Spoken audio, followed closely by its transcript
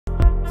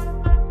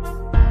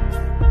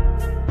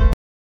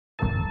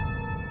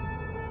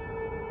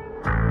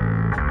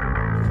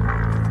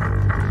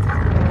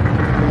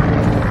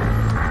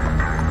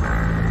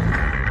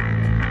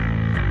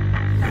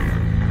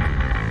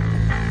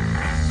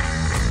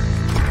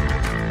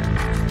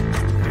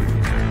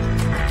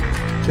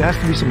There has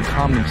to be some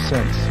common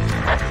sense.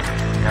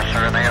 Yes,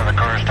 sir. They have the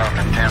car stopped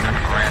at 10th and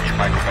Ranch,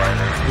 Michael by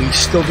there. We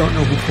still don't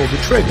know who pulled the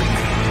trigger.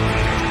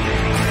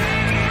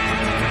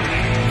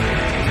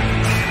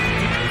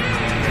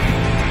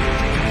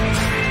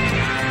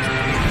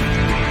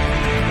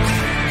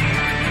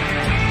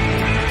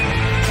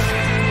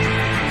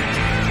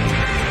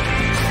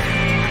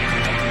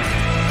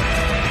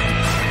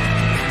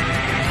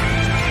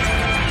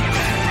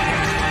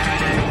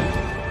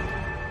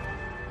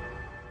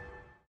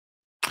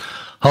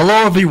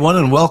 Hello, everyone,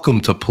 and welcome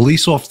to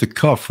Police Off the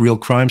Cuff, Real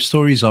Crime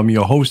Stories. I'm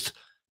your host,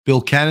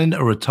 Bill Cannon,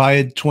 a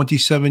retired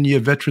 27-year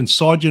veteran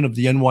sergeant of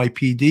the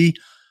NYPD.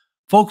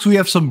 Folks, we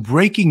have some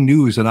breaking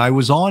news, and I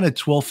was on at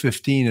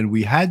 12:15, and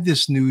we had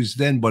this news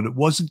then, but it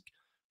wasn't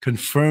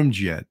confirmed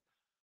yet.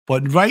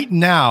 But right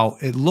now,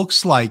 it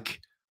looks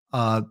like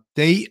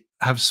they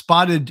have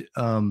spotted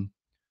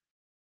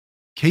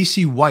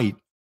Casey White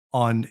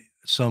on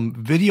some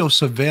video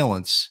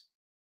surveillance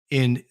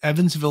in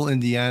Evansville,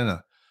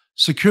 Indiana.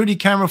 Security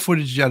camera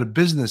footage at a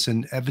business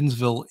in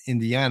Evansville,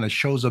 Indiana,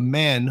 shows a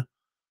man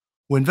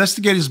who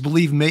investigators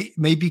believe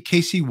may be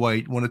Casey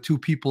White, one of two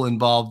people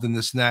involved in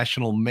this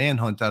national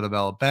manhunt out of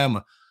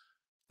Alabama.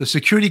 The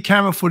security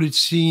camera footage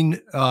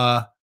seen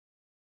was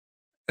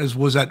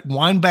at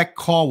Weinbach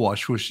Car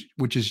Wash,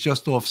 which is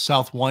just off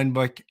South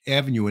Weinbach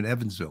Avenue in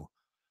Evansville.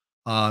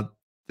 The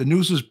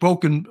news was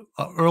broken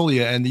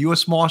earlier, and the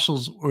US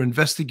Marshals were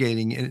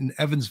investigating in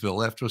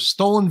Evansville after a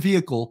stolen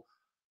vehicle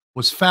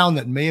was found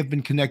that may have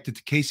been connected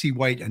to Casey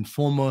White and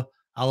former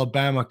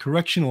Alabama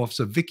correctional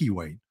officer Vicky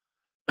White.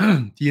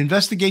 The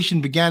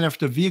investigation began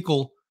after a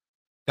vehicle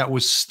that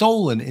was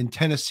stolen in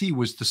Tennessee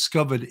was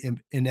discovered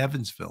in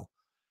Evansville.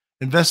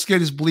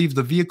 Investigators believe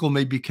the vehicle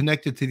may be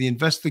connected to the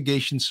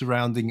investigation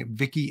surrounding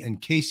Vicky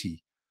and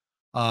Casey.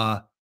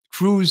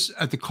 Crews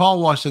at the car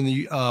wash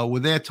were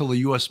there till the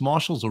U.S.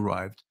 Marshals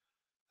arrived.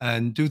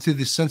 And due to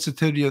the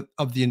sensitivity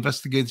of the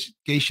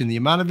investigation, the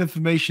amount of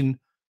information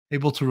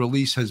able to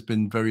release has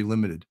been very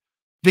limited.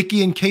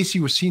 Vicky and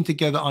Casey were seen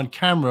together on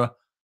camera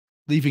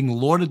leaving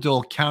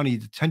Lauderdale County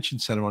Detention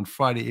Center on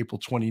Friday, April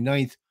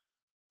 29th,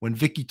 when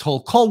Vicky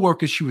told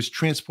co-workers she was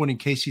transporting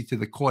Casey to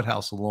the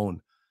courthouse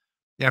alone.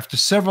 After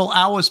several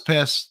hours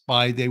passed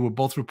by, they were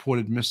both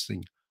reported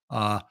missing.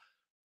 I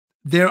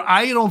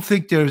don't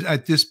think there's,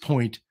 at this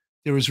point,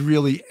 there is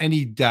really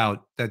any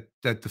doubt that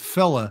the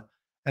fella,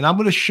 and I'm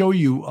going to show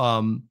you,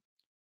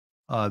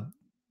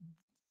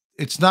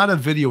 it's not a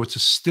video, it's a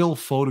still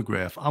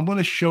photograph. I'm going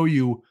to show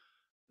you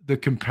the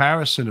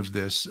comparison of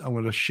this. I'm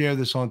going to share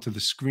this onto the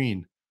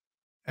screen.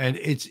 And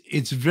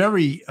it's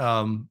very,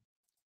 there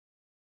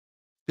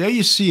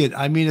you see it.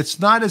 I mean, it's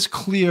not as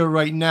clear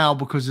right now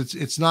because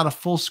it's not a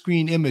full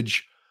screen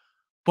image,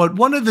 but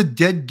one of the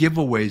dead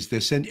giveaways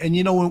this, and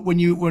you know, when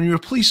you're a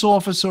police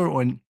officer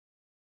and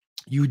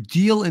you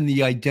deal in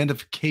the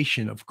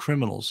identification of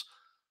criminals,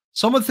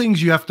 some of the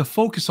things you have to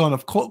focus on,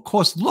 of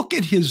course, look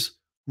at his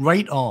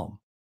right arm.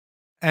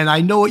 And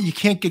I know you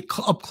can't get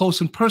up close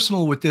and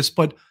personal with this,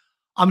 but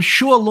I'm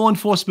sure law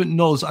enforcement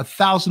knows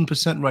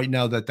 1,000% right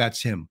now that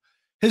that's him.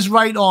 His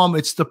right arm,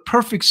 it's the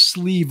perfect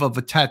sleeve of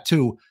a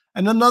tattoo.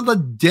 And another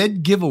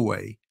dead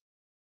giveaway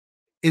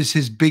is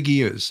his big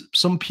ears.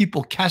 Some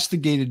people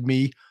castigated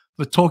me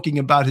for talking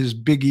about his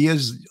big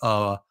ears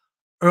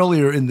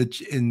earlier in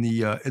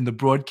the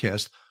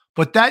broadcast.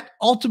 But that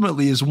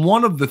ultimately is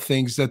one of the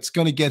things that's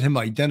going to get him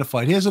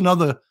identified. Here's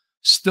another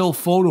still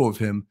photo of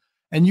him,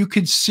 and you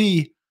could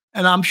see.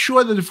 And I'm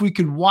sure that if we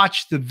could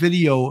watch the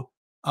video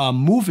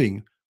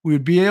moving, we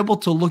would be able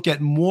to look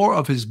at more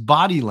of his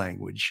body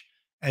language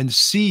and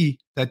see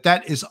that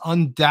that is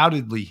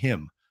undoubtedly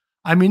him.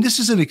 I mean, this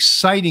is an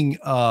exciting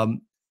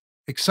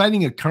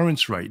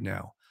occurrence right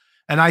now.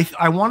 And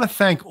I want to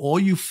thank all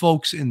you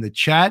folks in the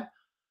chat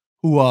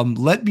who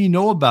let me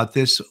know about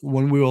this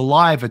when we were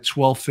live at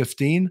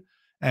 12:15,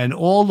 and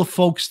all the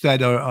folks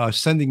that are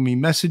sending me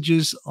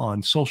messages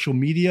on social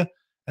media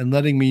and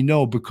letting me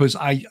know, because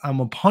I'm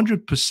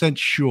 100%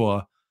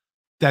 sure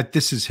that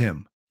this is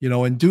him. You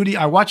know, and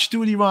I watched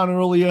Duty Ron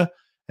earlier,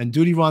 and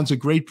Duty Ron's a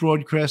great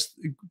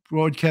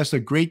broadcaster,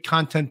 great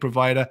content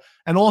provider,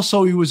 and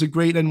also he was a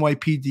great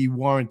NYPD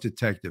warrant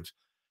detective.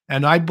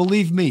 And I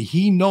believe me,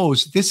 he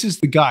knows this is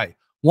the guy.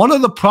 One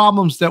of the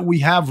problems that we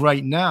have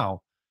right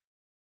now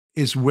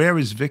is, where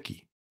is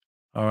Vicky?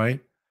 All right.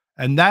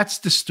 And that's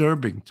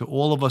disturbing to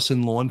all of us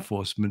in law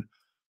enforcement.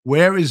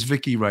 Where is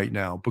Vicky right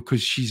now?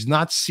 Because she's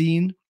not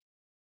seen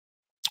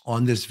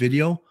on this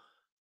video.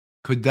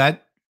 Could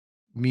that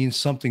mean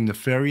something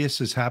nefarious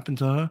has happened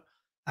to her?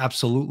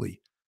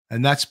 Absolutely.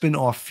 And that's been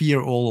our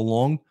fear all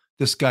along.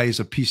 This guy is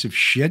a piece of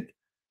shit.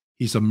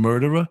 He's a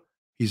murderer.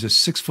 He's a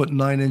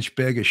 6'9"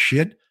 bag of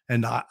shit.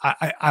 And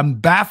I'm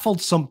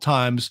baffled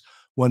sometimes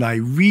when I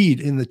read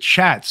in the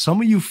chat,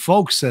 some of you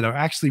folks that are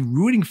actually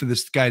rooting for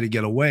this guy to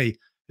get away.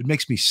 It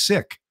makes me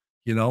sick.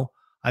 You know,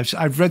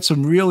 I've read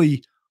some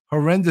really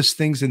horrendous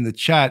things in the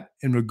chat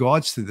in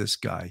regards to this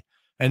guy.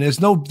 And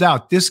there's no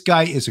doubt this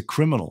guy is a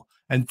criminal.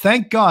 And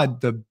thank God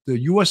the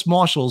U.S.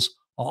 Marshals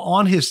are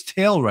on his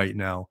tail right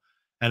now.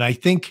 And I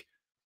think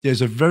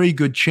there's a very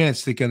good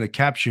chance they're going to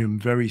capture him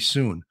very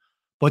soon.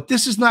 But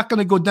this is not going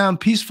to go down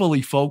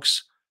peacefully,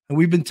 folks. And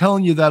we've been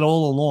telling you that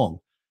all along.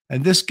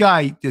 And this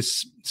guy,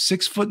 this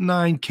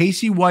 6'9"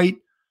 Casey White,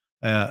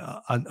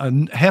 half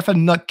a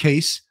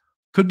nutcase,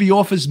 could be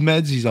off his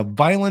meds. He's a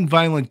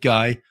violent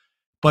guy.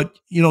 But,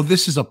 you know,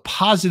 this is a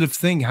positive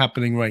thing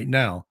happening right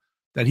now,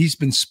 that he's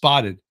been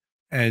spotted.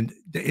 And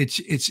it's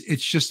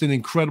just an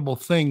incredible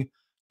thing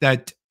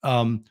that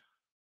the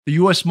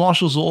US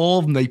Marshals, all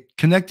of them, they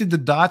connected the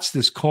dots.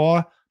 This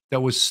car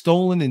that was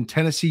stolen in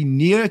Tennessee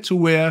near to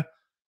where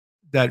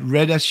that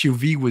red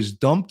SUV was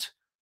dumped.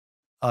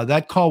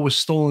 That car was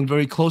stolen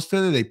very close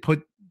to there. They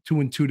put 2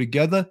 and 2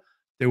 together.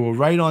 They were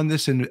right on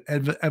this in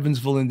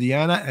Evansville,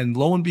 Indiana. And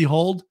lo and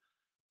behold,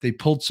 they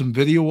pulled some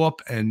video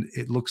up, and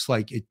it looks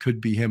like it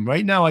could be him.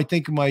 Right now, I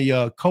think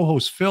my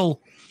co-host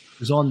Phil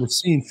is on the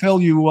scene.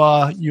 Phil, you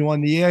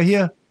on the air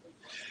here?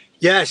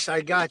 Yes, I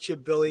got you,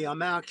 Billy.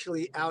 I'm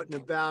actually out and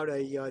about.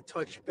 I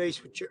touched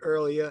base with you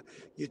earlier.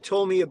 You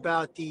told me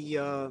about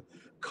the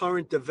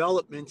current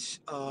developments.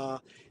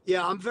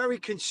 Yeah, I'm very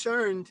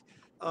concerned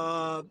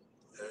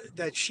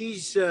that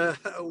she's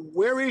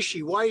where is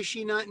she? Why is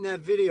she not in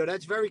that video?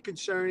 That's very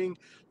concerning.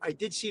 I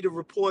did see the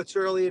reports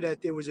earlier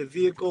that there was a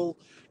vehicle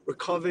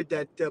recovered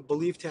that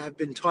believed to have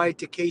been tied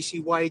to Casey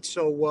White.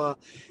 So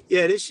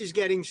yeah, this is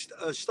getting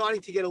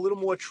starting to get a little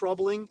more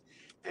troubling,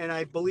 and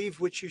I believe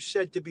what you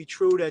said to be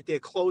true, that they're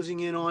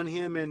closing in on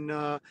him. And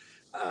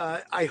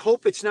I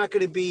hope it's not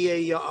going to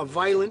be a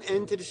violent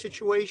end to the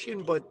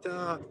situation, but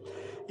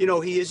you know,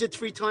 he is a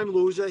 3-time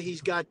loser.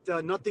 He's got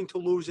nothing to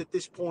lose at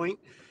this point.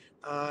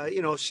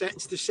 You know,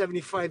 sentenced to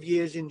 75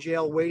 years in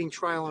jail, waiting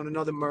trial on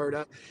another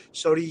murder.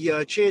 So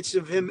the chances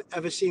of him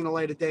ever seeing the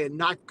light of day are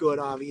not good,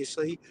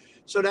 obviously.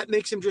 So that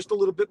makes him just a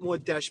little bit more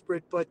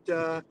desperate. But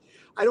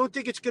I don't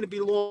think it's going to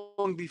be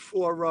long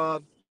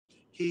before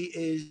he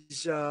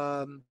is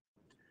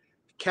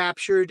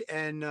captured.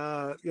 And,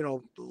 you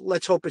know,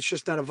 let's hope it's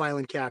just not a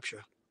violent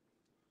capture.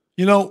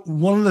 You know,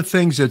 one of the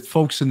things that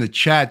folks in the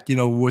chat, you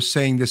know, were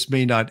saying this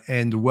may not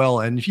end well.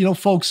 And, you know,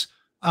 folks,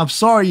 I'm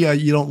sorry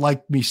you don't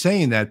like me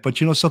saying that,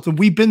 but you know something?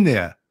 We've been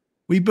there.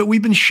 We've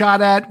been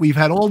shot at. We've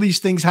had all these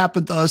things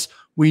happen to us.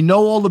 We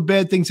know all the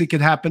bad things that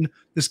could happen.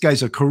 This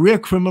guy's a career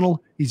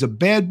criminal. He's a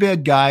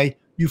bad guy.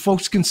 You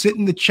folks can sit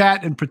in the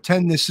chat and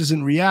pretend this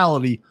isn't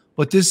reality,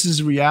 but this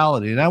is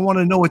reality. And I want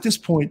to know at this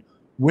point,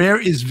 where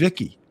is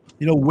Vicky?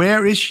 You know,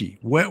 where is she?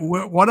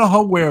 What are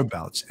her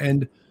whereabouts?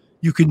 And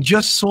you can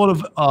just sort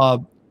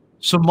of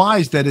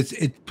surmise that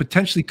it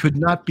potentially could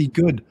not be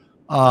good.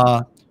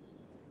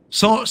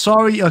 So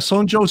sorry,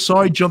 Sonjo,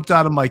 sorry, jumped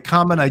out of my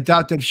comment. I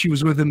doubt that if she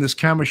was with him, this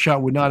camera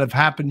shot would not have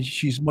happened.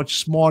 She's much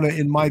smarter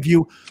in my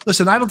view.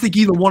 Listen, I don't think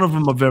either one of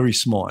them are very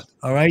smart,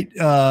 all right?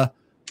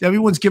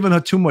 Everyone's giving her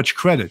too much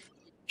credit.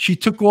 She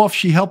took off.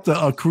 She helped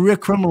a career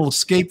criminal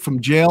escape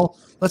from jail.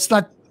 Let's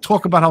not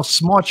talk about how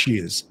smart she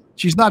is.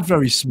 She's not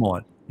very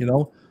smart, you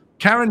know?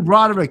 Karen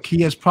Broderick,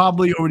 he has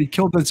probably already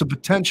killed. That's a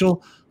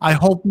potential. I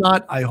hope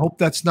not. I hope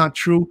that's not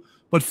true.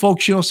 But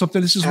folks, you know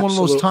something? This is one of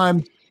those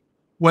times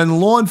when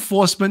law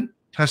enforcement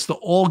has to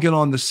all get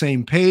on the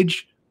same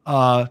page.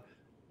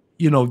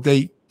 You know,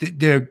 they're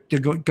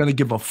going to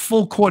give a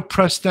full court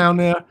press down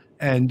there,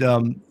 and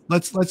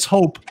let's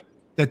hope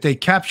that they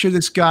capture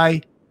this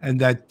guy and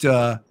that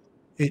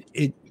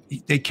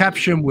they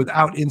capture him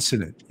without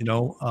incident. You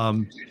know,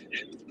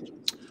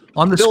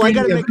 on the Bill, screen,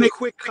 I got to make a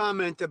quick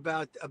comment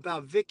about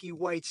Vicky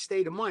White's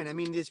state of mind. I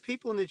mean, there's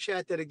people in the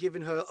chat that are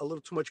giving her a little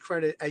too much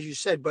credit, as you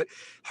said, but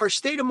her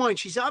state of mind,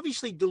 she's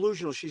obviously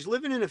delusional. She's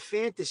living in a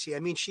fantasy.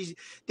 I mean,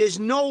 there's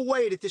no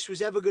way that this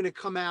was ever going to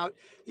come out,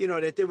 you know,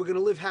 that they were going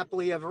to live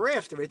happily ever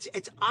after. It's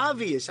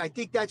obvious. I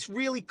think that's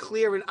really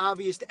clear and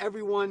obvious to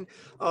everyone,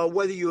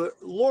 whether you're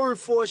law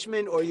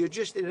enforcement or you're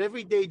just an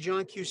everyday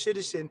John Q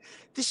citizen.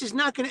 This is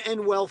not going to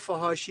end well for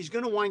her. She's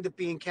going to wind up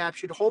being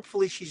captured.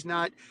 Hopefully she's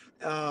not,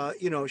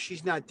 you know,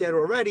 she's not dead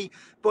already,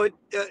 but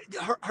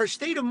her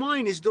state of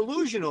mind is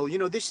delusional. You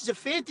know, this is a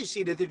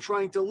fantasy that they're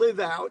trying to live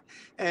out.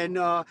 And,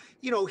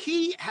 you know,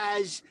 he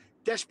has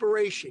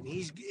desperation.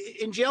 He's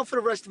in jail for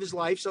the rest of his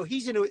life, so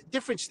he's in a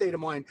different state of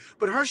mind.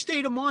 But her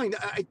state of mind,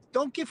 I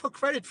don't give her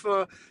credit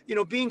for, you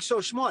know, being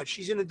so smart.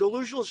 She's in a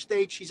delusional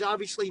state. She's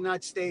obviously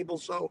not stable.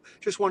 So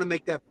just want to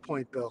make that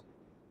point, Bill.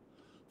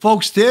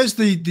 Folks, there's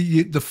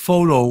the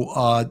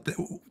photo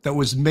that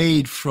was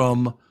made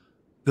from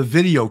the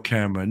video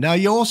camera. Now,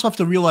 you also have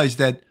to realize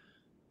that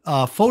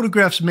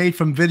photographs made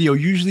from video,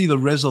 usually the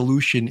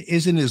resolution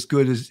isn't as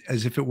good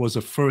as if it was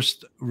a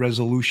first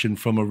resolution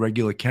from a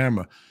regular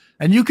camera.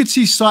 And you could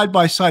see side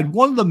by side,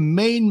 one of the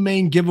main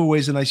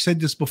giveaways, and I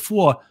said this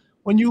before,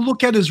 when you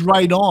look at his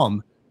right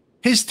arm,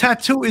 his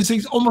tattoo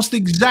is almost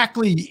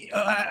exactly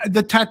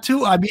the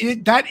tattoo. I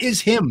mean, that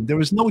is him.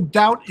 There is no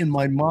doubt in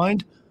my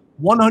mind,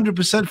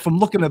 100% from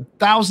looking at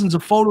thousands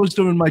of photos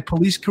during my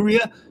police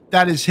career.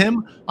 That is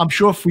him. I'm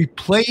sure if we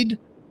played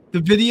the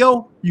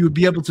video, you would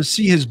be able to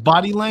see his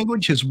body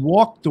language, his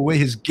walk, the way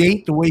his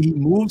gait, the way he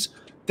moves.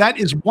 That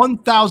is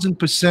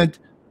 1,000%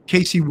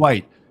 Casey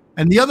White.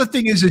 And the other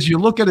thing is you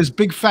look at his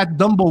big fat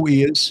Dumbo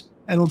ears,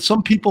 And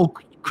some people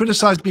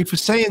criticized me for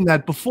saying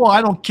that before.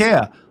 I don't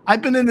care.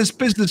 I've been in this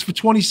business for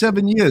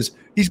 27 years.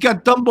 He's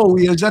got Dumbo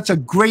ears. That's a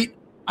great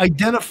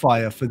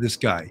identifier for this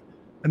guy.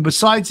 And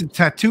besides the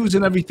tattoos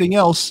and everything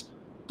else,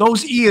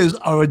 those ears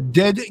are a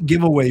dead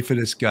giveaway for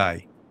this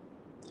guy.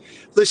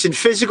 Listen,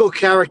 physical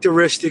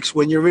characteristics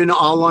when you're in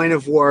our line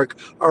of work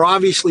are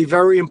obviously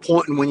very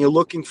important when you're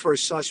looking for a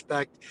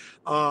suspect.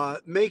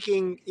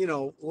 Making,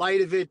 light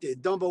of it,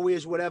 Dumbo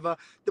ears, whatever.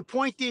 The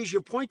point is,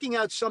 you're pointing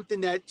out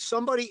something that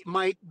somebody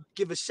might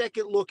give a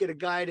second look at a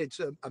guy that's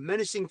a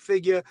menacing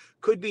figure,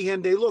 could be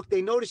him.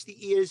 They notice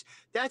the ears.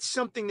 That's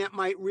something that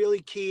might really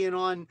key in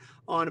on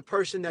a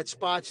person that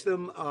spots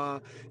them.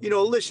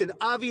 Listen,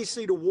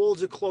 obviously the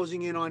wolves are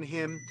closing in on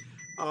him.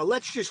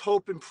 Let's just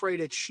hope and pray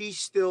that she's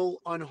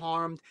still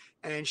unharmed,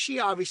 and she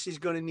obviously is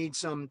going to need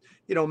some,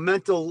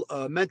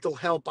 mental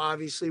help.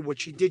 Obviously, what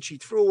she did, she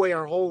threw away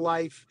her whole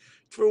life,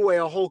 threw away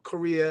her whole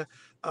career.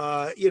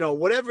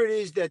 Whatever it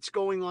is that's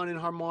going on in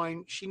her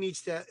mind, she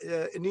needs to,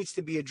 it needs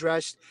to be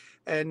addressed.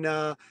 And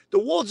the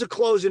wolves are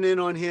closing in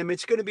on him.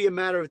 It's going to be a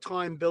matter of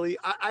time, Billy.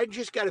 I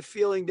just got a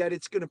feeling that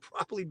it's going to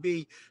probably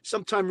be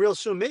sometime real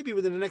soon, maybe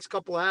within the next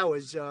couple of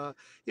hours.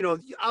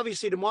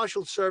 Obviously the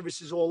Marshals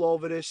Service is all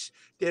over this.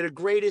 They're the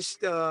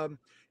greatest,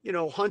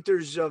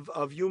 hunters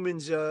of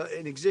humans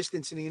in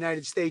existence in the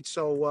United States.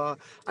 So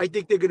I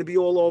think they're going to be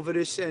all over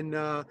this. And,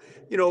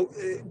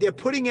 they're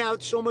putting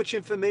out so much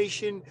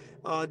information.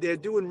 They're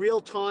doing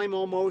real time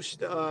almost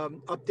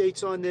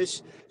updates on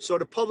this. So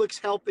the public's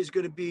help is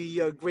going to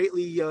be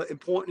greatly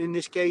important in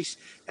this case.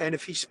 And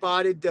if he's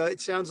spotted,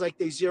 it sounds like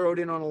they zeroed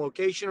in on a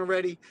location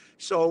already.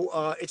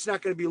 So it's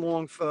not going to be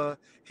long for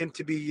him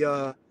to be,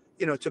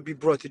 to be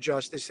brought to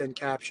justice and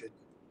captured.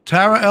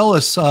 Tara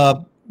Ellis,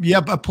 a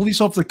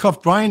police off the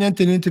cuff. Brian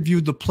Enton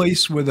interviewed the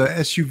place where the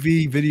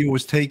SUV video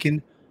was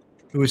taken.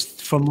 It was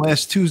from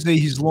last Tuesday.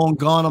 He's long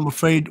gone, I'm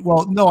afraid.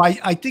 Well, no,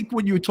 I think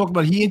what you were talking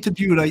about, he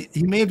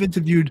may have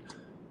interviewed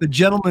the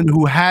gentleman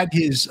who had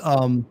his,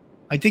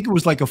 I think it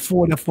was like a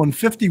Ford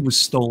F-150 was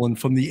stolen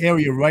from the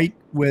area right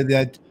where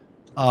that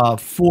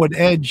Ford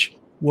Edge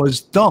was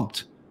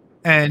dumped.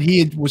 And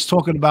he was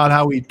talking about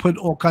how he put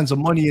all kinds of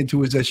money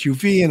into his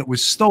SUV and it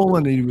was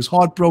stolen and he was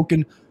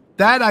heartbroken.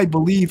 That, I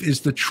believe,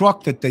 is the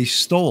truck that they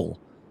stole.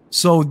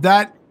 So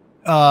that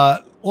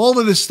all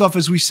of this stuff,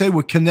 as we say,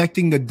 we're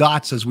connecting the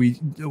dots, as we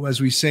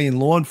say in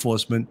law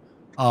enforcement.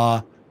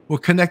 We're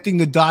connecting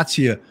the dots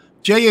here.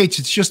 JH,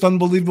 it's just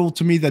unbelievable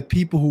to me that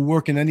people who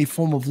work in any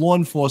form of law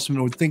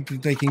enforcement would think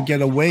that they can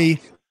get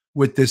away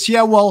with this.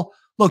 Yeah, well,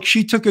 look,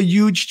 she took a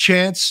huge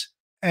chance,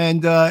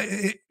 and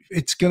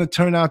it's going to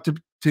turn out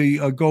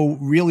to go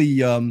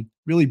really,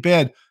 really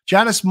bad.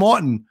 Janice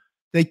Martin,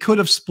 they could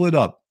have split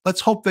up.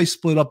 Let's hope they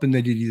split up and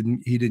that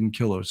he didn't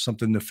kill her.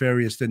 Something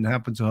nefarious didn't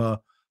happen to her.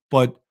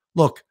 But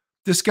look,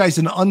 this guy's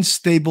an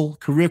unstable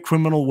career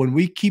criminal. When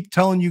we keep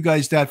telling you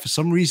guys that, for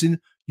some reason,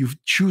 you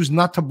choose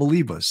not to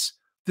believe us.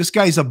 This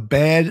guy's a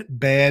bad,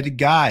 bad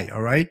guy,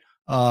 all right?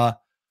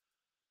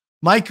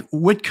 Mike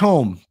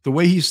Whitcomb, the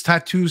way his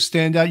tattoos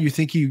stand out, you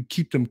think he'd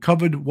keep them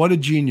covered? What a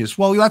genius.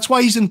 Well, that's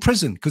why he's in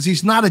prison, because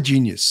he's not a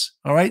genius,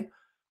 all right?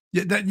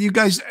 That you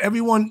guys,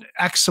 everyone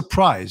acts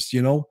surprised,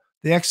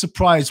 They act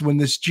surprised when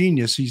this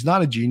genius, he's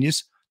not a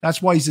genius.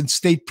 That's why he's in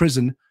state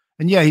prison.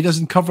 And yeah, he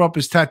doesn't cover up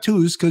his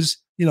tattoos because,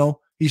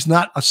 he's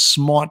not a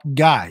smart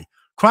guy.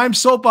 Crime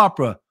soap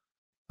opera.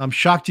 I'm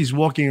shocked he's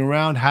walking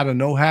around, hat or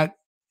no hat.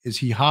 Is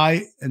he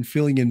high and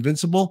feeling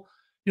invincible?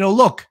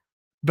 Look,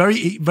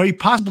 very, very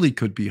possibly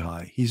could be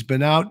high. He's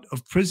been out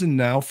of prison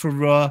now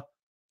for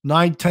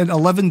 9, 10,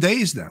 11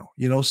 days now,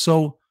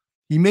 so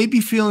he may be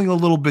feeling a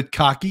little bit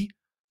cocky.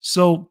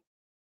 So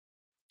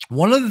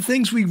one of the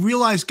things we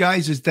realize,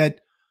 guys, is that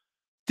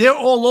they're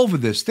all over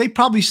this. They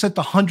probably sent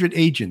 100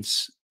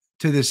 agents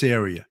to this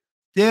area.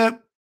 They're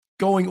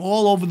going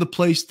all over the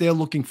place. They're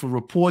looking for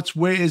reports.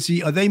 Where is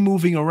he? Are they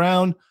moving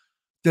around?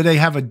 Do they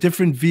have a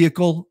different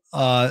vehicle?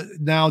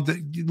 Now,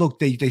 look,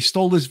 they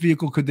stole this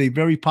vehicle. Could they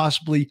very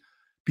possibly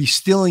be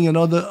stealing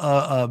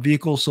another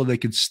vehicle so they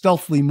could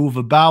stealthily move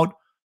about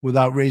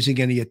without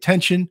raising any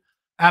attention?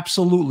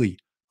 Absolutely.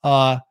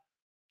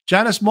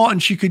 Janice Martin,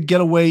 she could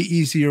get away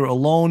easier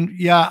alone.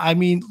 Yeah, I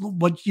mean,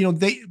 but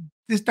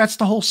that's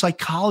the whole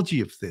psychology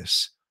of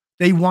this.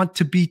 They want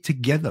to be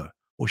together,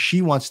 or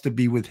she wants to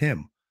be with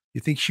him. You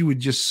think she would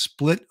just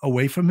split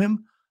away from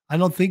him? I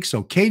don't think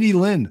so. Katie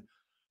Lynn,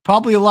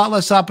 probably a lot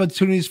less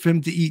opportunities for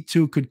him to eat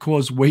too, could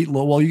cause weight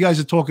loss. Well, you guys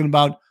are talking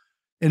about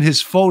in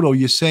his photo,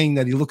 you're saying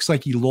that he looks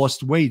like he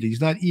lost weight. He's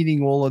not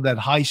eating all of that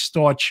high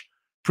starch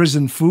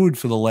prison food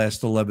for the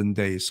last 11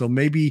 days. So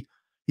maybe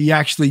he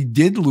actually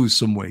did lose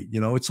some weight.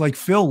 It's like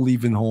Phil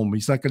leaving home.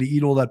 He's not going to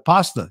eat all that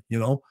pasta,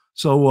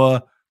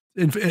 So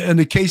in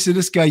the case of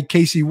this guy,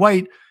 Casey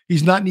White,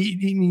 he's not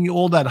eating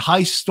all that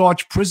high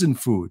starch prison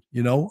food,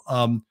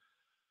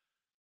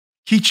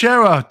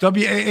 Kichera,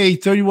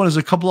 WAA31 has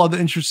a couple other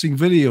interesting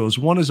videos.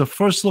 One is a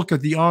first look at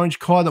the orange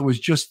car that was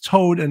just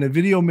towed, and a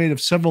video made of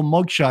several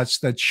mugshots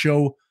that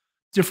show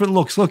different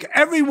looks. Look,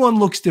 everyone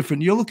looks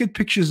different. You look at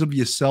pictures of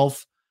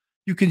yourself,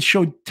 you can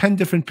show 10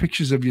 different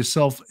pictures of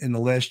yourself in the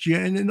last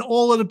year, and in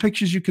all of the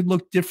pictures you could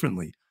look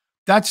differently.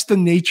 That's the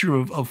nature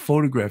of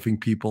photographing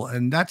people,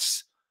 and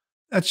that's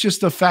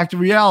just a fact of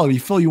reality.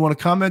 Phil, you want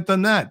to comment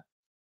on that?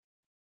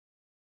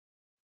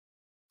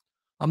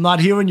 I'm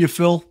not hearing you,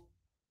 Phil.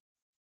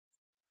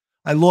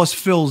 I lost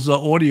Phil's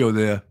audio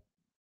there.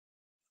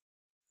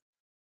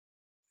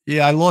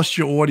 Yeah, I lost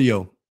your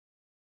audio.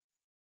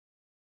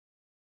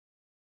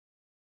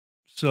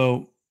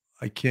 So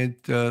I can't,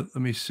 let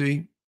me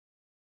see.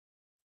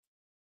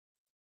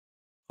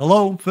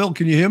 Hello, Phil,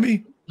 can you hear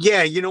me?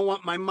 Yeah, you know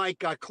what? My mic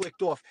got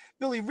clicked off.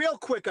 Billy, real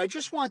quick, I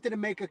just wanted to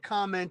make a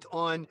comment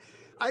on,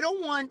 I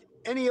don't want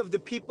any of the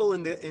people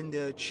in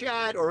the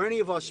chat or any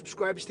of our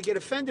subscribers to get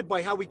offended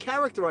by how we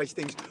characterize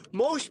things.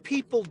 Most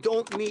people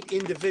don't meet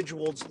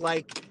individuals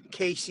like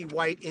Casey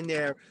White in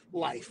their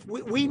life.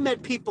 We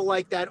met people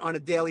like that on a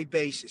daily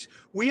basis.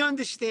 We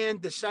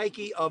understand the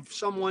psyche of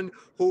someone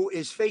who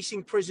is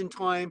facing prison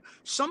time.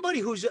 Somebody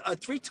who's a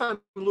three-time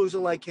loser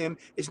like him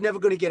is never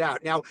going to get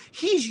out. Now,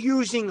 he's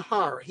using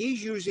her.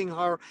 He's using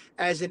her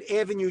as an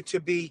avenue to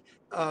be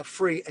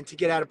free and to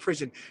get out of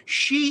prison.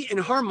 She, in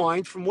her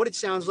mind, from what it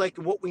sounds like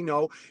and what we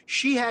know,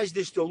 she has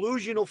this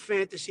delusional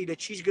fantasy that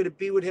she's going to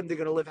be with him. They're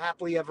going to live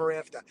happily ever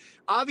after.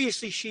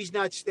 Obviously, she's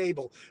not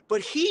stable,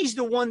 but he's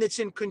the one that's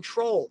in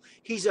control.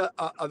 He's a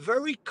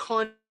very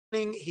cunning,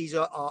 he's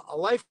a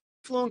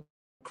lifelong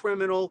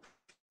criminal.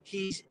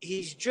 He's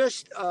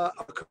just a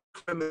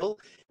criminal.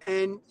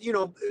 And, you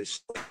know,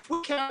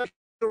 we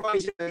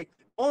characterize it,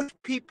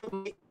 most people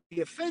may be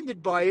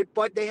offended by it,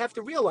 but they have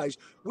to realize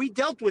we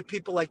dealt with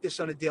people like this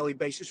on a daily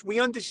basis. We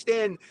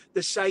understand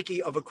the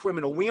psyche of a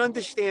criminal. We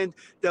understand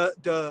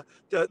the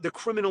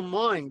criminal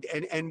mind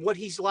and what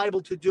he's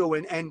liable to do.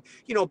 And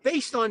you know,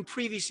 based on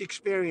previous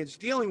experience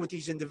dealing with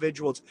these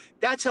individuals,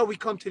 that's how we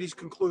come to these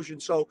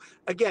conclusions. So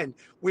again,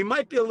 we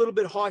might be a little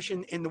bit harsh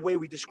in the way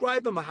we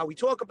describe them or how we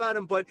talk about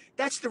them, but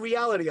that's the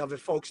reality of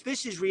it, folks.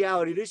 This is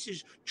reality. This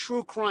is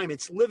true crime.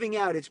 It's living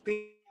out. It's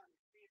being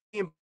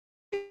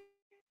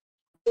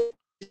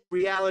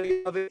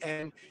reality of it,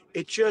 and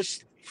it's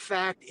just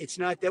fact. It's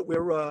not that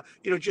we're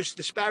you know, just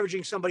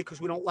disparaging somebody because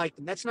we don't like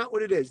them. That's not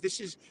what it is. This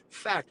is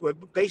fact. We're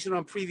basing it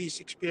on previous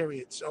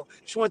experience. So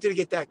just wanted to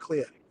get that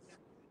clear.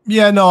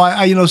 Yeah, no,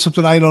 I you know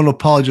something, I don't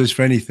apologize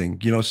for anything.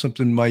 You know,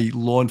 something, my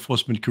law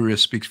enforcement career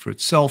speaks for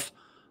itself.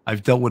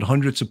 I've dealt with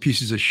hundreds of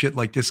pieces of shit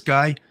like this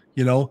guy,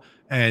 you know,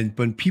 and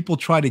when people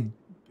try to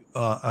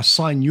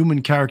assign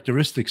human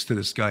characteristics to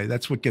this guy,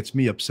 that's what gets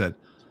me upset.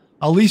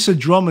 Alisa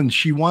Drummond,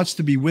 she wants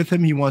to be with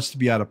him. He wants to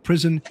be out of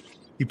prison.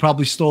 He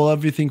probably stole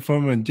everything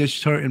from her and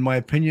ditched her, in my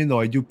opinion, though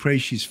I do pray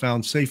she's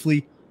found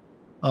safely.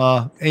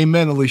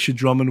 Amen, Alicia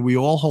Drummond. We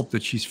all hope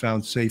that she's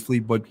found safely,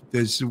 but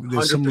there's some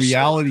 100%.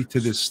 reality to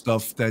this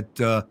stuff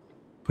that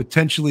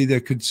potentially there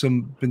could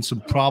been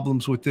some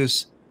problems with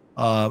this.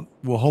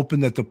 We're hoping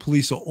that the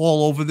police are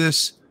all over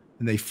this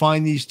and they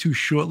find these two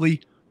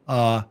shortly.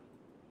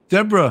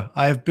 Deborah,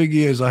 I have big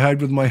ears. I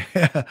hide with my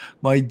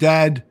my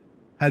dad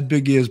had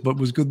big ears, but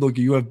was good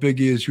looking. You have big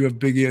ears. You have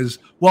big ears.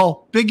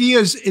 Well, big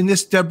ears in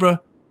this,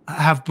 Deborah,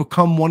 have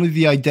become one of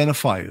the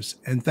identifiers.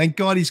 And thank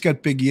God he's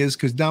got big ears,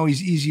 because now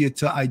he's easier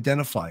to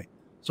identify.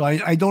 So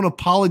I don't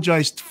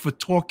apologize for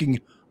talking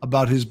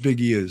about his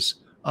big ears.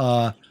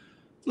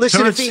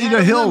 Listen, if he had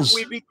a Hills.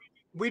 limp,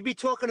 we'd be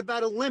talking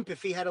about a limp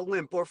if he had a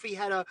limp, or if he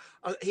had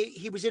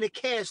he was in a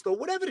cast, or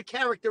whatever the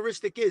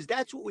characteristic is.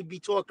 That's what we'd be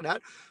talking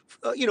about.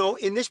 You know,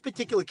 in this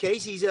particular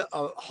case, he's a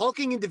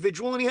hulking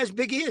individual and he has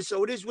big ears,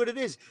 so it is what it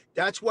is.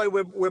 That's why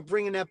we're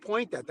bringing that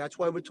point. That's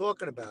why we're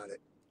talking about it.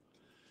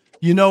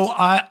 You know,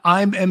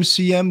 I'm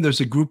MCM. There's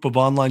a group of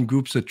online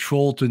groups that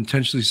troll to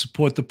intentionally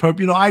support the perp.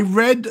 You know, I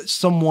read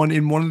someone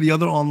in one of the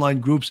other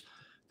online groups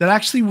that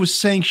actually was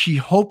saying she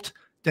hoped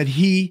that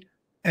he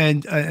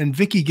and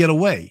Vicky get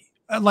away.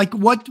 Like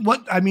what?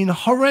 I mean,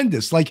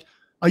 horrendous. Like,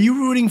 are you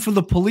rooting for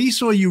the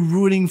police or are you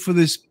rooting for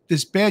this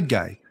bad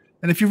guy?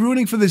 And if you're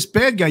rooting for this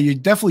bad guy, you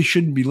definitely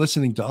shouldn't be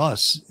listening to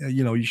us.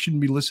 You know, you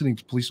shouldn't be listening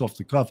to Police Off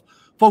the Cuff,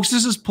 folks.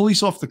 This is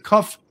Police Off the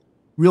Cuff,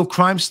 real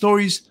crime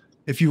stories.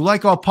 If you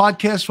like our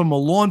podcast from a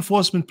law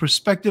enforcement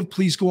perspective,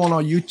 please go on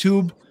our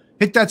YouTube,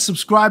 hit that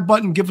subscribe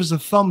button, give us a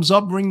thumbs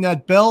up, ring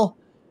that bell.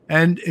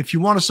 And if you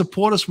want to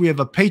support us, we have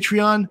a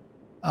Patreon.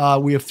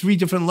 We have 3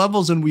 different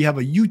levels, and we have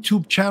a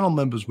YouTube channel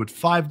members with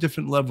 5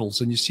 different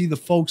levels. And you see the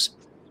folks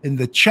in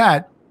the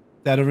chat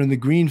that are in the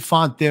green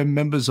font. They're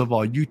members of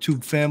our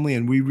YouTube family,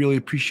 and we really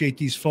appreciate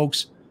these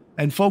folks.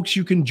 And folks,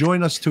 you can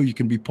join us too. You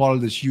can be part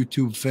of this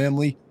YouTube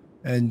family.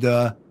 And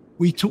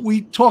we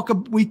talk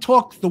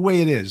the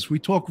way it is. We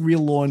talk real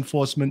law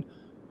enforcement.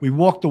 We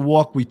walk the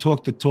walk. We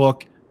talk the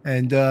talk.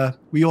 And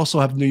we also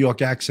have New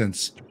York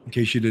accents, in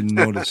case you didn't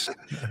notice.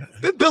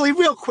 Billy,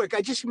 real quick,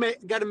 I just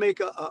got to make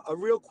a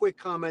real quick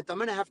comment. I'm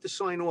going to have to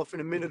sign off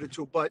in a minute or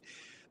two, but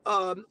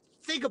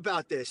think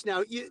about this.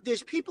 Now,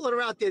 there's people that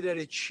are out there that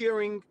are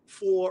cheering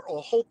for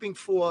or hoping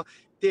for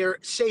their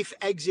safe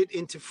exit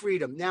into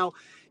freedom. Now,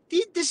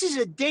 This is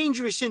a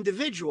dangerous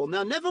individual.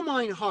 Now, never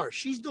mind her.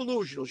 She's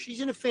delusional.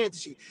 She's in a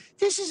fantasy.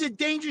 This is a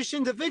dangerous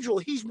individual.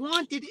 He's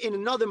wanted in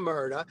another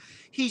murder.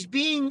 He's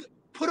being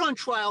put on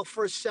trial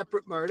for a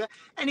separate murder,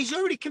 and he's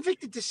already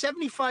convicted to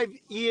 75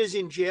 years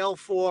in jail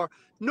for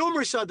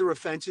numerous other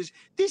offenses.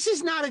 This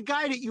is not a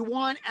guy that you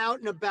want out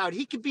and about.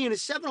 He could be in a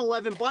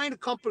 7-Eleven buying a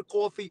cup of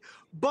coffee,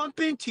 bump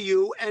into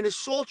you and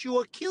assault you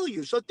or kill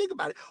you. So think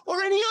about it.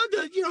 Or any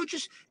other,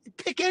 just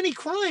pick any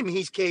crime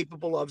he's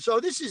capable of. So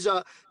this is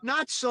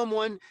not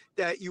someone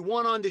that you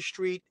want on the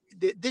street.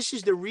 This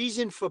is the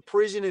reason for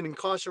prison and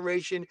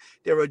incarceration.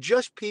 There are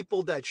just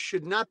people that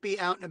should not be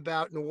out and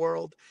about in the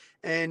world.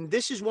 And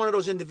this is one of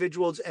those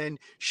individuals, and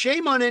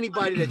shame on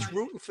anybody that's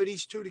rooting for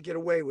these two to get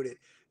away with it.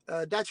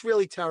 That's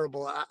really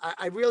terrible.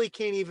 I really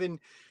can't even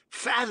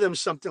fathom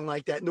something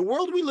like that. In the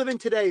world we live in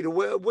today,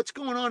 what's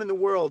going on in the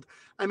world,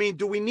 I mean,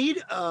 do we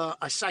need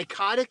a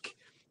psychotic,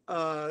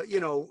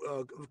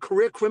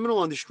 career criminal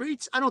on the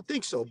streets? I don't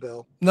think so,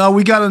 Bill. No,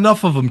 we got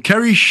enough of them.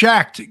 Kerry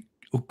Schacht,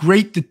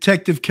 great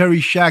detective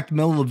Kerry Schacht,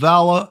 Medal of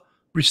Valor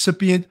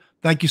recipient.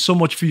 Thank you so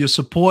much for your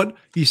support.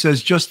 He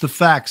says, just the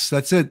facts.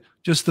 That's it.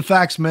 Just the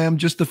facts, ma'am.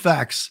 Just the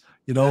facts.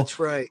 That's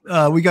right.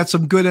 We got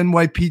some good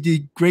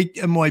NYPD, great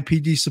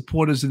NYPD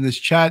supporters in this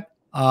chat.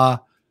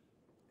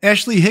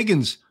 Ashley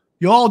Higgins,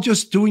 you're all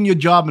just doing your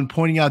job and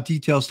pointing out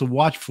details to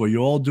watch for.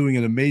 You're all doing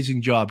an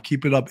amazing job.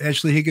 Keep it up.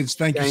 Ashley Higgins,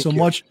 thank you so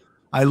much.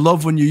 I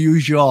love when you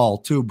use y'all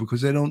too,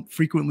 because they don't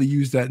frequently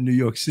use that in New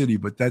York City,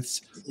 but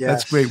that's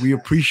great. We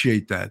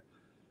appreciate that.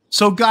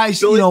 So, guys,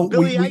 Billy,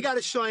 Billy, I got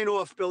to sign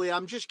off, Billy.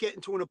 I'm just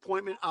getting to an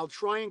appointment. I'll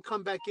try and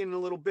come back in a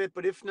little bit,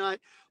 but if not,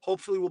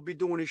 hopefully we'll be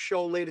doing a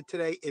show later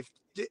today. If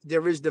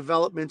there is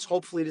developments,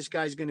 hopefully this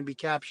guy's going to be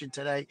captured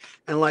today.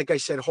 And like I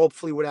said,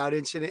 hopefully without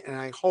incident. And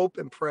I hope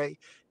and pray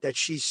that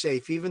she's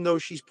safe. Even though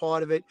she's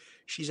part of it,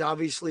 she's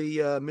obviously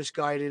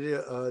misguided,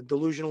 a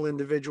delusional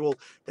individual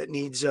that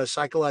needs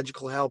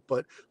psychological help.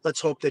 But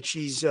let's hope that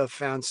she's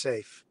found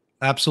safe.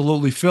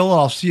 Absolutely. Phil,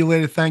 I'll see you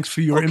later. Thanks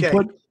for your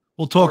input.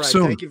 We'll talk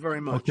soon. Thank you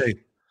very much. Okay.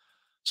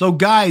 So,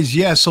 guys,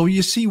 so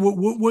you see,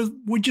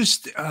 we're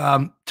just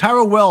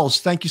Tara Wells.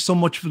 Thank you so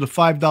much for the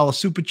 $5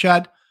 super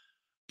chat.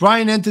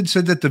 Brian Enton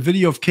said that the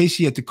video of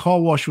Casey at the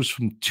car wash was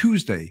from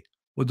Tuesday.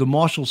 Would the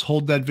marshals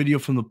hold that video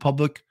from the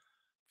public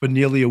for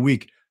nearly a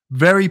week?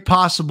 Very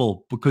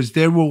possible, because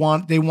they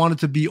wanted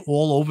to be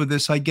all over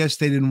this. I guess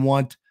they didn't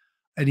want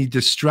any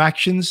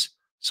distractions.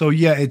 So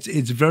yeah,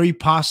 it's very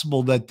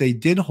possible that they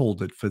did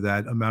hold it for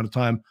that amount of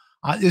time.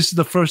 This is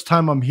the first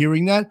time I'm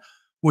hearing that,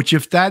 which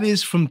if that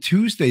is from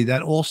Tuesday,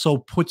 that also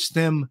puts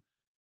them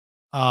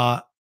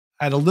at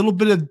a little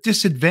bit of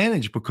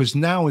disadvantage, because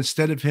now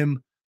instead of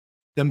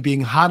them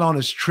being hot on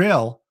his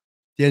trail,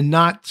 they're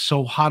not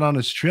so hot on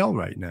his trail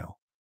right now.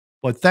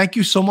 But thank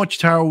you so much,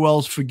 Tara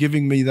Wells, for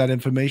giving me that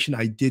information.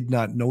 I did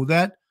not know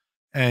that.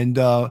 And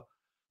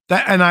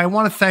I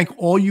want to thank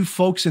all you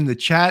folks in the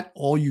chat,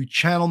 all you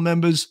channel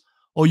members,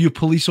 all you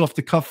Police Off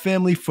the Cuff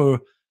family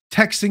for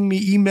texting me,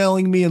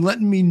 emailing me, and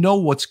letting me know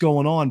what's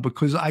going on,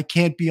 because I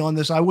can't be on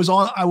this. I was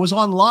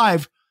on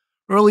live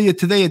earlier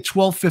today at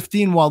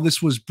 12:15 while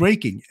this was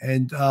breaking.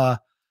 And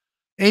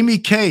Amy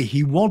K,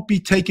 he won't be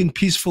taken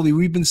peacefully.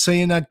 We've been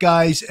saying that,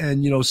 guys.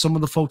 And, some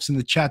of the folks in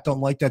the chat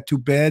don't like that too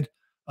bad.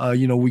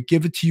 We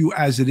give it to you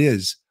as it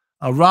is.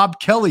 Rob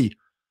Kelly,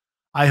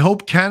 I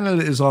hope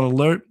Canada is on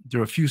alert. There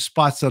are a few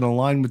spots that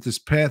align with this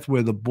path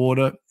where the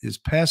border is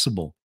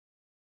passable.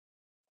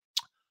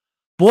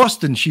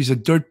 Boston, she's a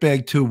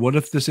dirtbag too. What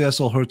if this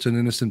asshole hurts an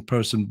innocent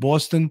person?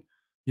 Boston,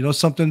 you know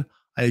something?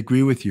 I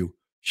agree with you.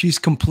 She's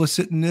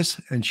complicit in this,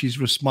 and she's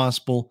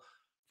responsible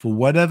for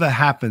whatever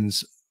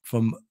happens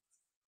from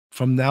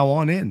now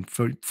on in.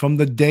 From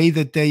the day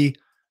that they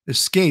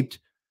escaped,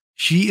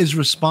 she is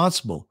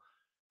responsible.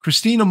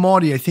 Christina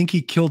Marty, I think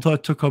he killed her,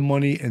 took her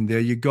money, and there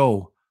you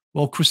go.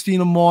 Well,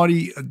 Christina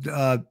Marty,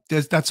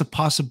 that's a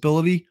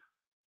possibility.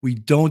 We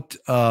don't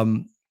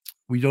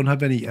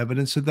have any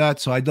evidence of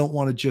that, so I don't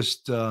want to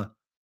just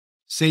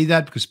say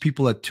that, because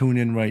people that tune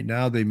in right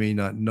now, they may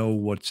not know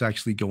what's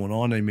actually going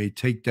on. They may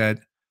take that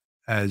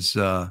as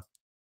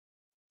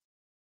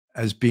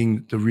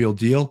being the real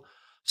deal.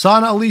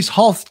 Sana Elise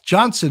Hulth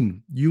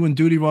Johnson, you and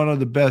Duty Run are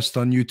the best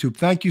on YouTube.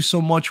 Thank you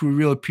so much. We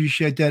really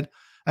appreciate that.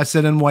 That's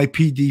that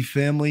NYPD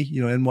family.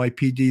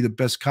 NYPD, the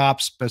best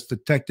cops, best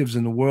detectives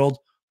in the world.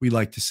 We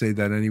like to say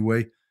that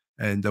anyway,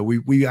 and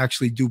we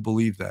actually do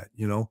believe that.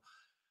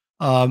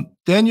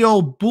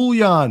 Danielle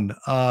Bouillon,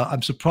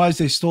 I'm surprised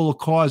they stole a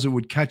car, as it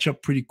would catch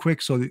up pretty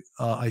quick. So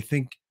I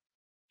think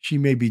she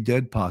may be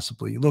dead,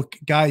 possibly. Look,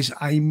 guys,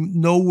 I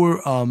know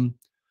we're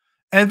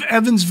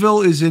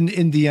Evansville is in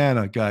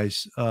Indiana,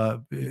 guys.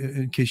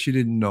 In case you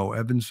didn't know,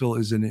 Evansville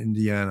is in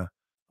Indiana.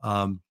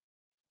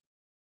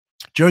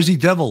 Jersey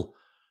Devil,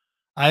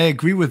 I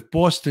agree with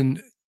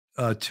Boston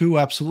too.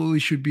 Absolutely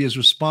should be as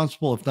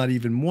responsible, if not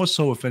even more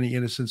so, if any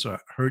innocents are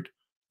hurt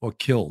or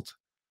killed.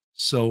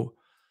 So,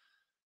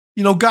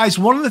 guys,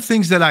 one of the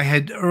things that I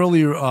had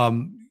earlier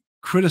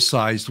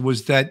criticized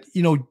was that,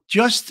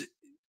 just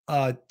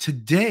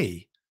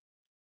today,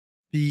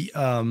 the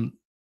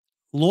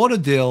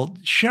Lauderdale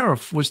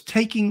sheriff was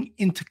taking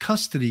into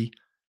custody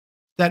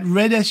that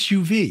red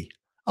SUV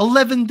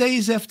 11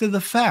 days after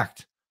the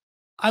fact.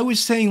 I was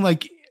saying,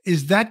 like,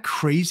 is that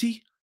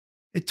crazy?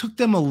 It took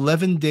them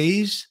 11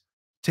 days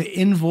to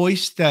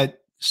invoice that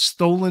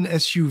stolen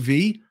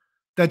SUV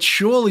that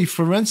surely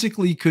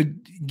forensically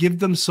could give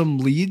them some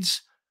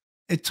leads.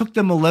 It took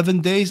them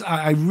 11 days.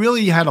 I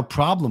really had a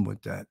problem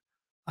with that.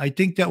 I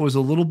think that was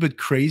a little bit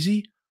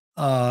crazy.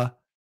 Banjo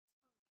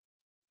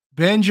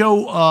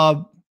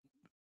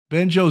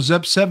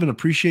Zep 7,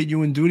 appreciate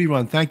you in duty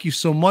run. Thank you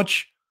so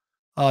much.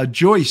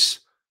 Joyce,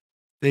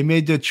 they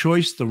made their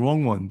choice, the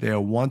wrong one. They are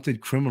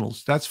wanted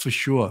criminals. That's for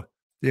sure.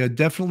 They are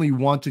definitely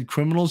wanted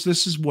criminals.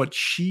 This is what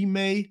she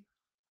may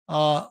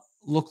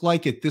look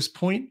like at this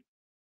point.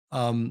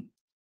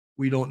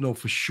 We don't know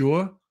for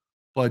sure,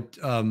 but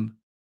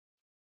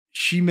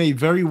she may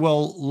very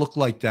well look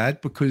like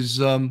that because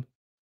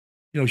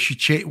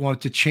she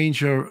wanted to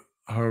change her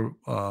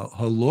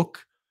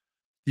look.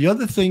 The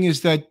other thing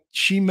is that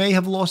she may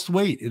have lost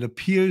weight. It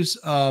appears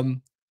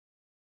that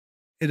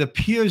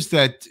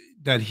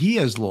he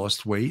has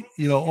lost weight.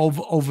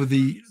 Over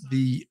the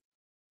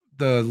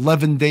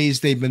 11 days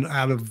they've been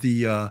out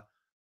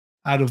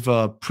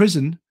of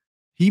prison,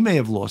 he may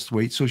have lost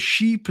weight. So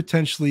she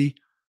potentially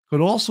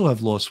could also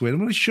have lost weight. I'm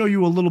going to show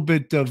you a little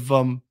bit of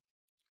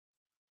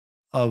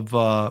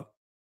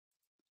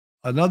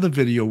another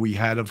video we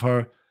had of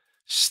her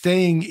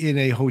staying in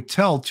a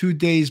hotel 2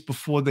 days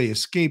before they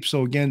escaped.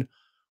 So again,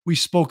 we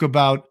spoke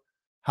about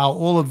how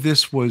all of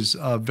this was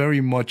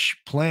very much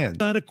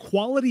planned. At a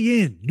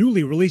Quality Inn,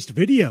 newly released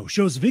video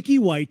shows Vicky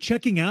White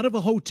checking out of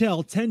a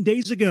hotel 10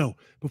 days ago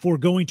before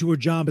going to her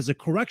job as a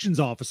corrections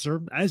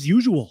officer as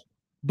usual.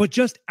 But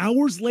just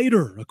hours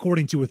later,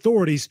 according to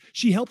authorities,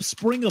 she helped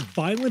spring a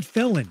violent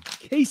felon,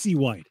 Casey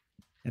White.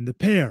 And the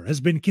pair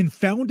has been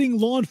confounding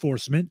law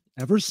enforcement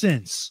ever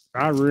since.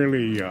 I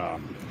really,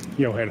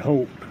 had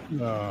hoped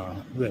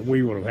that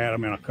we would have had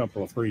them in a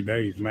couple of 3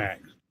 days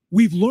max.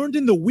 We've learned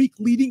in the week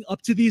leading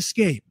up to the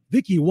escape,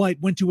 Vicky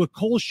White went to a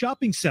Kohl's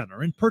shopping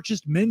center and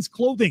purchased men's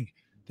clothing.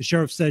 The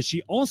sheriff says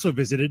she also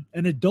visited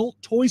an adult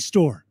toy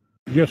store.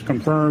 Just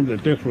confirmed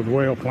that this was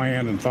well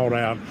planned and thought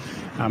out.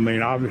 I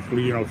mean,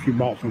 obviously, she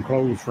bought some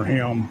clothes for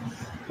him.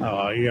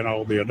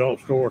 The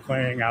adult store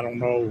thing, I don't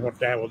know what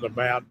that was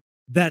about.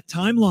 That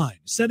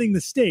timeline setting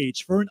the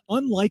stage for an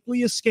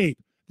unlikely escape.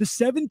 The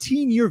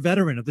 17-year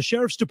veteran of the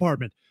sheriff's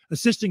department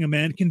assisting a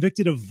man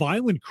convicted of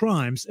violent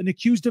crimes and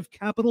accused of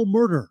capital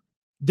murder.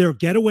 Their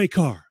getaway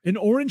car, an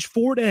orange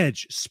Ford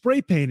Edge,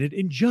 spray painted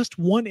in just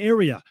one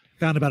area,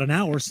 found about an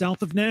hour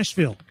south of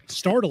Nashville,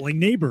 startling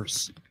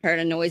neighbors. Heard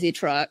a noisy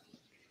truck,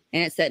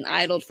 and it sat and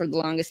idled for the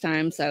longest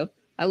time, so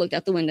I looked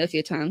out the window a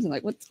few times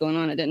and what's going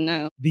on? I didn't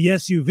know. The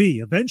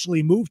SUV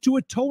eventually moved to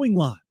a towing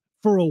lot.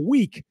 For a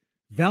week,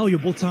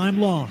 valuable time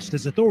lost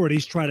as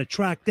authorities try to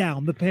track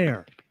down the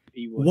pair.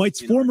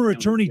 White's former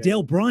attorney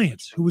Dale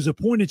Bryant, who was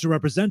appointed to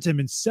represent him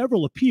in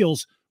several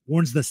appeals,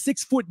 warns the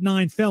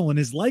 6'9" felon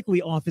is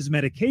likely off his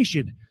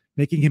medication,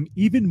 making him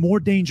even more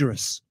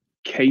dangerous.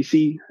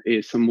 Casey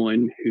is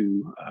someone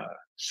who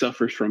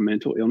suffers from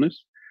mental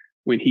illness.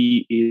 When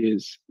he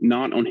is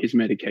not on his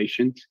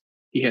medications,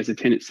 he has a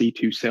tendency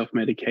to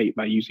self-medicate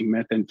by using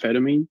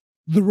methamphetamine.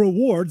 The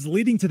rewards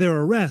leading to their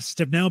arrest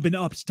have now been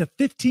upped to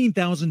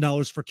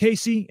 $15,000 for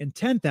Casey and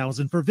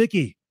 $10,000 for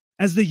Vicky,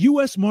 as the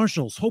US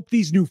Marshals hope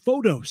these new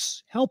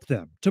photos help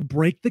them to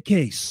break the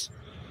case.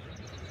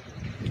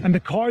 And the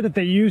car that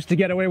they used to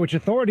get away, which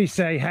authorities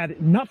say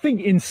had nothing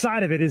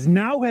inside of it, is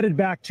now headed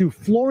back to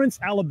Florence,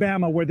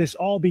 Alabama, where this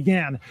all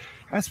began.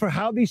 As for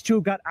how these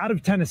two got out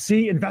of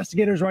Tennessee,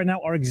 investigators right now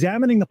are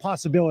examining the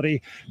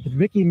possibility that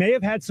Vicky may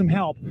have had some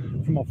help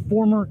from a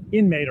former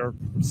inmate or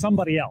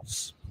somebody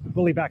else.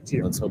 Willie, back to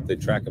you. Let's hope they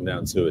track him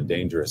down to a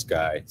dangerous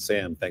guy.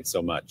 Sam, thanks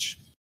so much.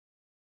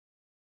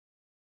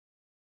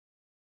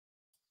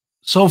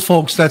 So,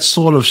 folks, that's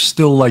sort of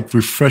still like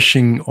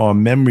refreshing our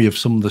memory of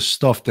some of the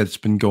stuff that's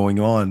been going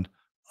on.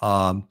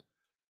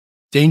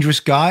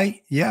 Dangerous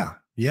guy? Yeah,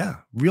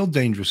 real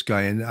dangerous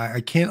guy. And I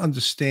can't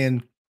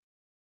understand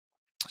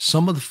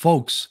some of the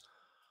folks.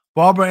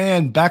 Barbara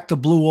Ann, back to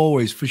blue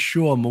always, for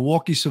sure.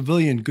 Milwaukee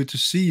Civilian, good to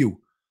see you.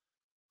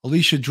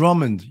 Alicia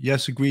Drummond,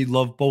 yes, agreed.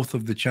 Love both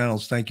of the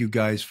channels. Thank you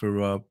guys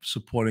for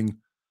supporting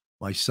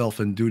myself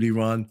and Duty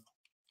Ron.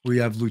 We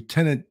have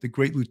the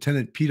great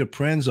Lieutenant Peter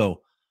Pranzo.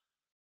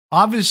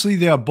 Obviously,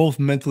 they are both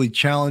mentally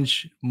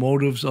challenged.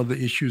 Motives of the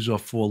issues are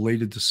for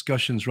later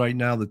discussions. Right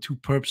now, the two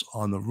perps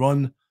on the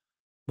run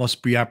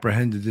must be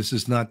apprehended. This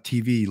is not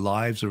TV.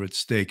 Lives are at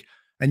stake.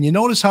 And you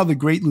notice how the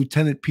great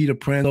Lieutenant Peter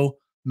Pranzo,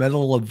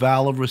 Medal of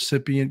Valor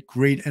recipient,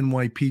 great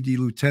NYPD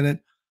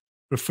lieutenant,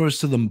 refers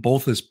to them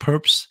both as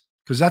perps,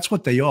 because that's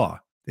what they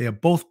are. They are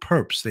both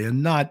perps. They are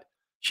not,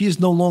 she is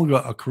no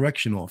longer a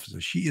correction officer.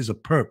 She is a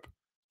perp.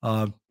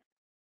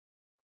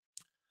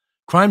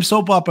 Crime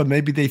soap opera,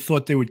 maybe they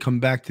thought they would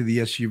come back to the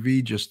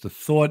SUV, just a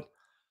thought.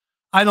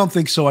 I don't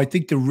think so. I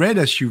think the red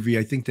SUV,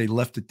 I think they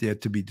left it there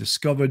to be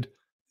discovered.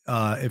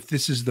 If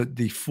this is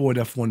the Ford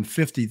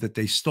F-150 that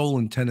they stole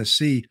in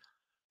Tennessee,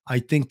 I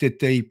think that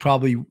they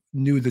probably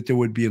knew that there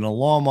would be an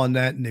alarm on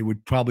that, and they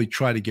would probably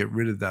try to get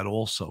rid of that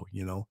also,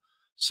 you know.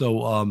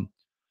 So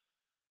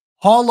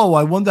Harlow,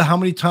 I wonder how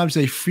many times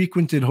they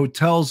frequented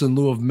hotels in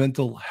lieu of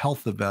mental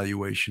health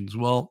evaluations.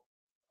 Well,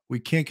 we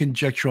can't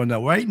conjecture on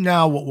that. Right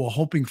now, what we're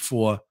hoping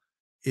for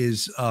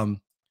is them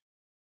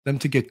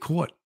to get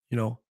caught. You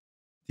know,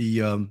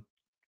 the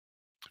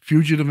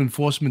Fugitive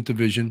Enforcement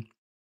Division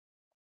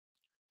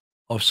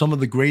are some of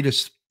the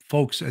greatest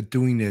folks at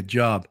doing their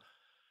job.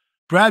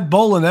 Brad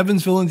Bolin,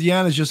 Evansville,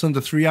 Indiana, is just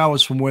under 3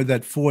 hours from where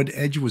that Ford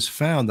Edge was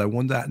found. I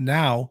wonder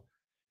now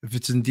if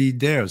it's indeed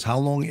theirs, how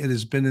long it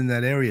has been in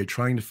that area,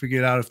 trying to figure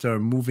it out if they're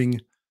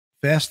moving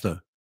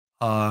faster.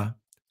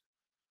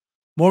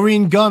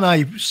 Maureen Gunn,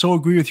 I so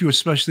agree with you,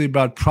 especially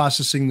about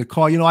processing the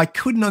car. You know, I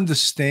couldn't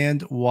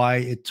understand why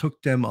it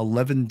took them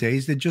 11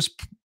 days. They're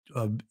just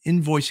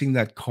invoicing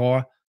that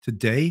car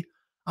today.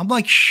 I'm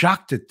like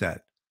shocked at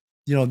that.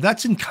 You know,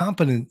 that's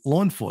incompetent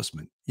law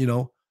enforcement. You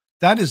know,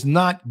 that is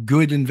not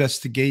good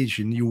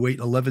investigation. You wait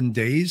 11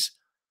 days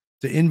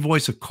to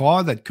invoice a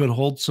car that could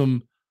hold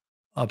some,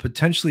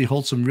 potentially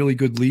hold some really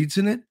good leads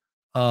in it.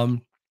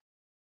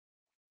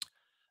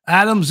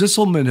 Adam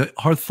Zisselman,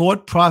 her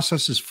thought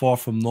process is far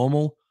from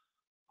normal.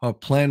 Her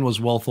plan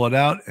was well thought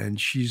out, and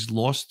she's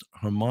lost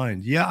her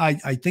mind. Yeah,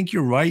 I think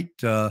you're right.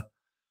 You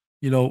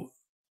know,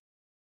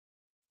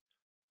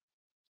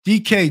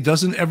 DK,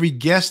 doesn't every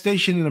gas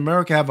station in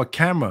America have a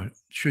camera?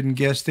 Shouldn't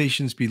gas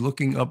stations be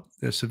looking up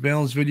their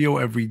surveillance video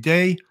every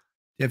day?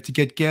 They have to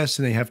get gas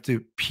and they have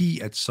to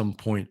pee at some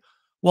point.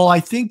 Well,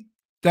 I think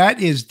that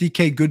is,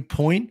 DK, good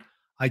point.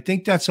 I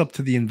think that's up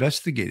to the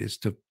investigators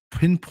to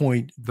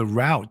pinpoint the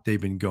route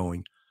they've been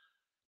going.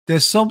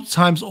 There's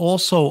sometimes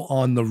also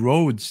on the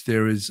roads,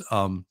 there is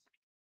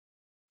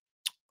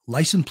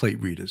license plate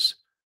readers.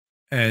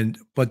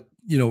 But,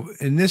 you know,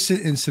 in this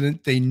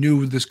incident, they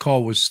knew this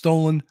car was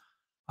stolen.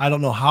 I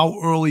don't know how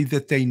early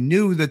that they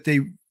knew that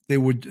they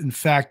would, in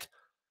fact,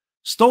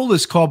 stole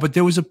this car, but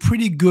there was a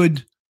pretty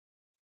good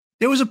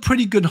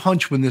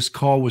hunch when this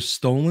car was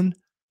stolen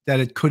that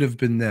it could have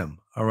been them.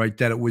 All right,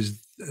 that it was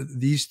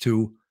these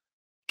two,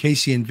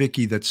 Casey and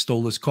Vicky, that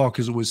stole this car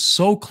because it was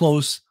so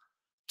close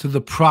to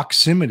the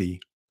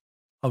proximity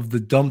of the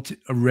dumped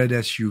red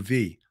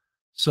SUV.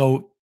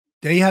 So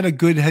they had a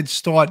good head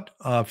start.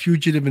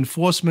 Fugitive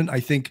enforcement, I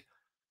think,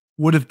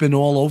 would have been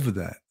all over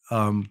that.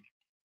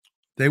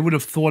 They would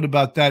have thought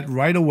about that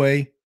right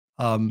away.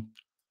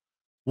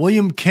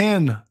 William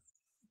Cann,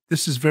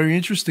 this is very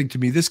interesting to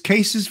me. This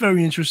case is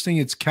very interesting.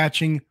 It's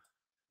catching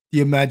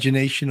the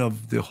imagination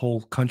of the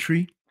whole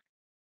country.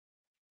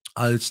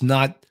 It's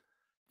not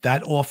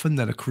that often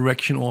that a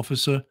correction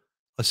officer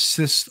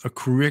assists a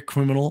career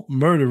criminal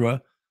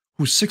murderer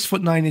who's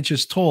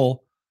 6'9"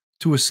 tall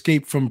to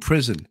escape from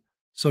prison.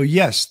 So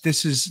yes,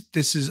 this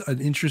is an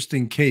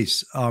interesting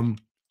case.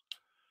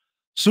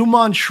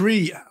 Suman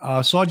Shri,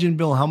 Sergeant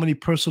Bill, how many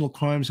personal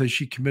crimes has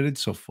she committed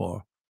so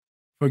far?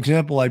 For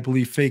example, I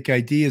believe fake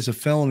ID is a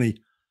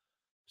felony.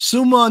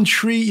 Suman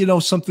Shri, you know,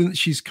 something,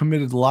 she's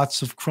committed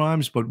lots of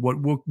crimes, but what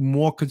we're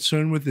more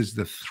concerned with is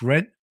the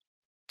threat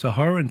to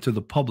her and to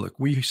the public.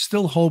 We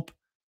still hope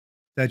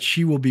that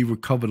she will be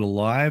recovered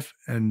alive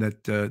and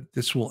that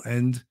this will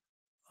end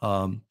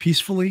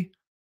peacefully.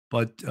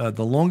 But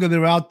the longer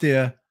they're out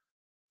there,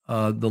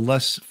 the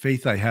less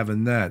faith I have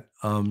in that.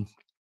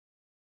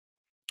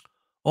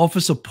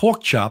 Officer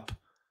Porkchop,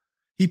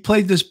 he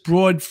played this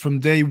broad from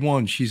day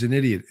one. She's an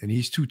idiot, and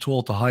he's too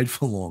tall to hide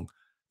for long.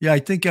 Yeah, I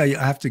think I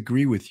have to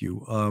agree with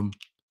you.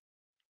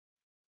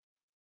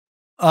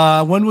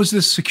 When was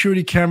this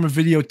security camera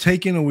video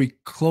taken? Are we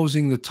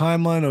closing the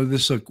timeline, or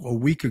this a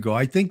week ago?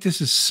 I think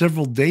this is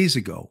several days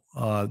ago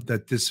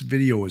that this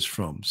video is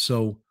from.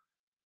 So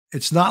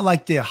it's not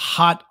like they're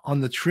hot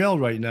on the trail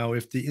right now.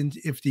 If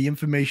the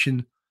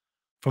information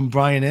from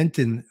Brian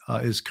Enton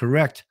is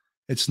correct,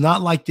 it's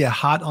not like they're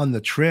hot on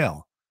the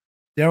trail.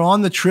 They're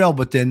on the trail,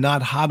 but they're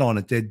not hot on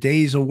it. They're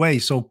days away.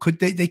 So could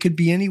they could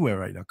be anywhere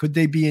right now. Could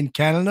they be in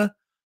Canada?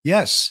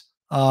 Yes.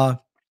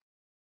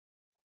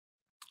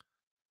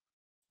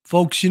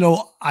 Folks, you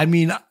know, I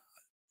mean,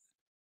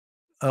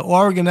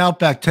 Oregon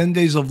Outback, 10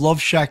 days of love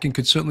shacking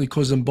could certainly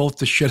cause them both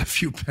to shed a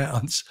few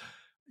pounds.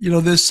 You know,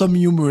 there's some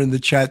humor in the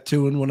chat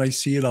too, and when I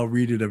see it, I'll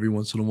read it every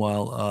once in a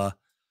while.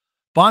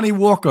 Bonnie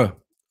Walker,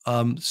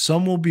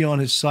 some will be on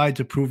his side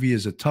to prove he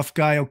is a tough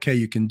guy. Okay,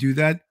 you can do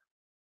that,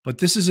 but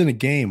this isn't a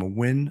game, a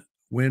win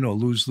or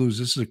lose. This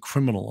is a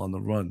criminal on the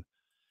run.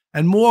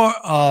 And more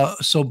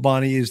so,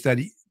 Bonnie, is that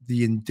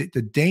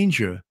the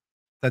danger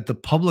that the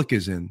public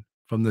is in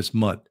from this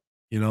mutt.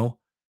 You know,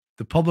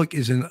 the public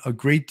is in a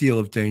great deal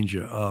of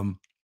danger.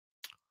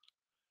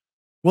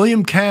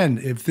 William Cann,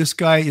 if this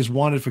guy is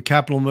wanted for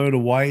capital murder,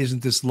 why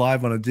isn't this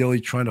live on a daily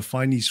trying to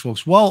find these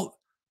folks? Well,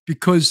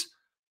 because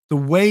the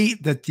way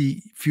that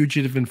the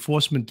Fugitive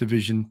Enforcement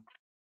Division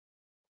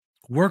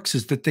works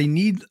is that they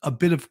need a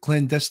bit of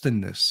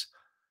clandestineness.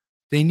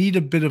 They need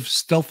a bit of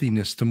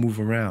stealthiness to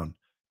move around.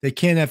 They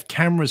can't have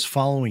cameras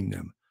following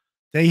them.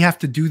 They have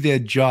to do their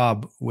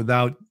job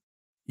without,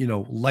 you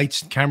know,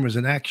 lights, cameras,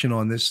 and action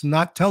on this,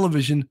 not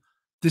television.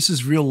 This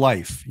is real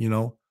life, you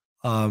know.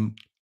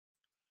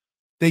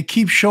 They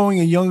keep showing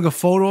a younger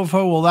photo of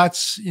her. Well,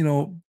 that's, you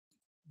know,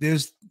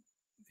 here's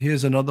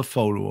another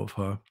photo of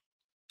her.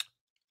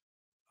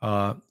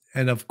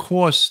 And of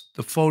course,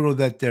 the photo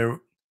that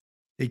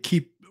they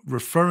keep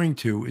referring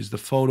to is the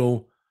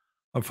photo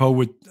of her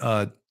with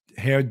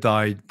hair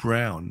dyed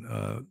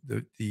brown.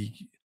 The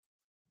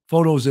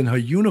photos in her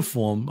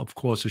uniform, of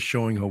course, are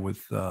showing her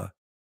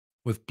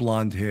with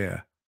blonde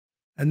hair.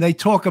 And they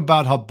talk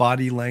about her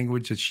body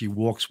language, that she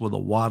walks with a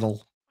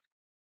waddle.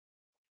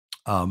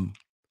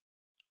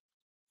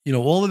 You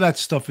know, all of that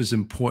stuff is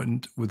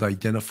important with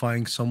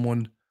identifying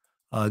someone.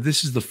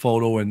 This is the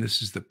photo, and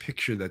this is the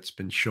picture that's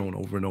been shown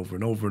over and over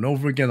and over and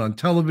over again on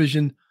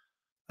television.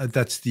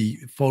 That's the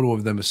photo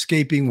of them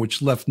escaping,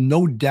 which left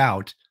no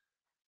doubt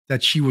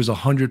that she was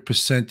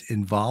 100%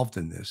 involved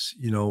in this.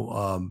 You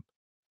know,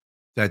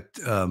 that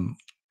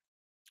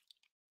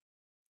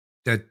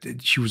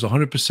she was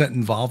 100%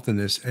 involved in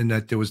this, and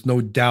that there was no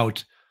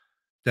doubt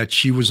that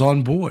she was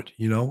on board.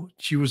 You know,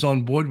 she was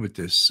on board with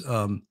this.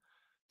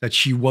 That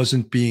she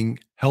wasn't being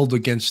held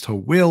against her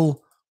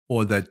will,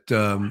 or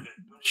that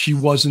she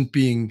wasn't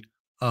being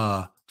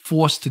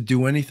forced to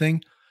do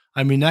anything.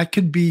 I mean, that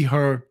could be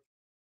her.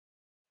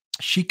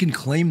 She can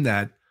claim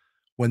that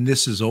when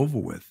this is over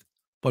with.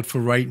 But for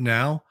right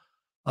now,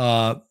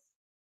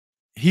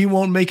 he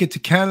won't make it to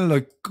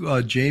Canada.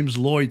 James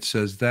Lloyd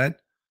says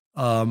that.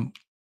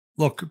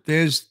 Look,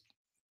 there's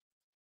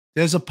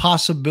a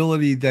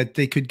possibility that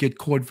they could get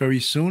caught very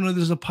soon, or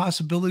there's a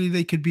possibility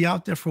they could be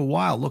out there for a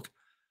while. Look,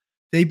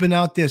 they've been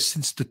out there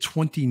since the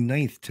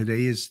 29th.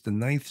 Today is the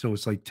 9th, so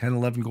it's like 10,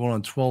 11 going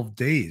on 12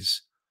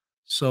 days.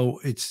 So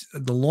it's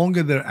the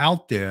longer they're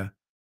out there,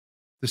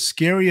 the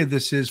scarier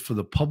this is for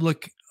the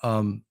public.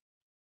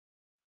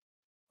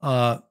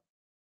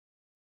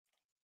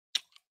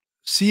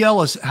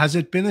 CL, has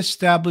it been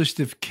established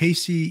if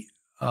Casey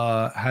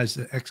has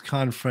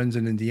ex-con friends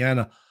in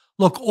Indiana?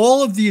 Look,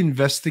 all of the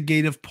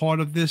investigative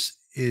part of this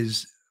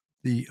is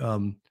the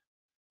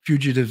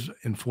Fugitive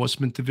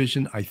Enforcement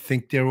Division. I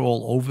think they're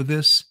all over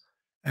this,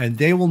 and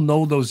they will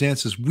know those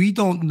answers. We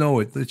don't know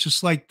it. It's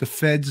just like the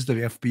feds, the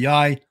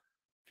FBI,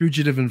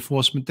 Fugitive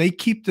Enforcement. They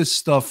keep this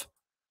stuff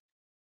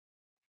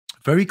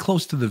very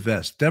close to the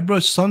vest.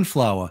 Deborah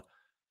Sunflower,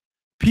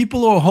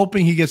 people are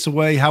hoping he gets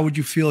away. How would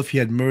you feel if he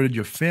had murdered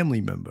your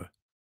family member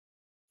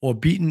or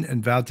beaten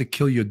and vowed to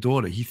kill your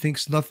daughter? He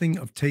thinks nothing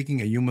of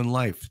taking a human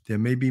life. There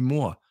may be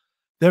more.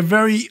 They're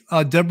very,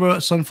 Deborah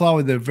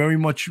Sunflower, they're very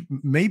much,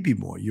 maybe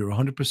more. You're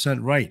 100%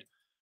 right.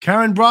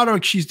 Karen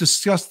Broderick, she's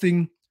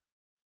disgusting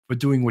for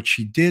doing what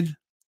she did.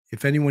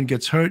 If anyone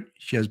gets hurt,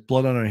 she has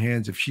blood on her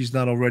hands. If she's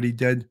not already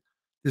dead,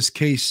 this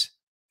case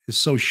is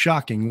so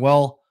shocking.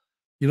 Well,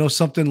 you know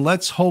something?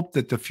 Let's hope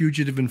that the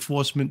Fugitive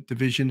Enforcement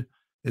Division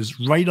is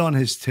right on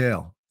his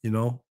tail. You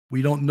know,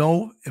 we don't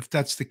know if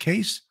that's the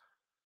case,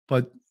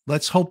 but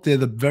let's hope they're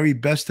the very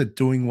best at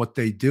doing what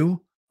they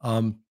do.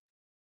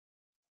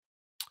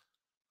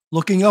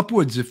 Looking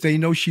upwards, if they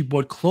know she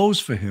bought clothes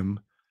for him,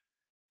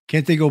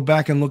 can't they go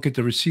back and look at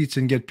the receipts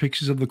and get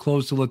pictures of the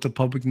clothes to let the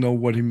public know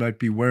what he might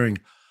be wearing?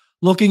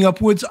 Looking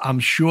upwards, I'm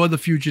sure the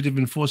Fugitive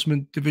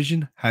Enforcement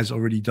Division has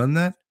already done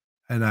that.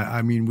 And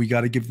I mean, we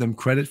got to give them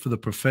credit for the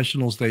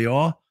professionals they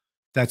are.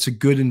 That's a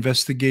good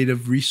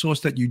investigative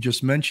resource that you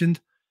just mentioned.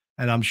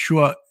 And I'm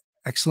sure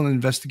excellent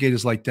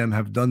investigators like them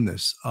have done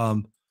this.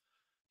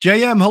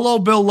 JM, hello,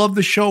 Bill. Love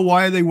the show.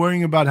 Why are they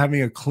worrying about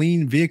having a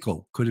clean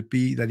vehicle? Could it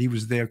be that he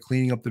was there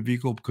cleaning up the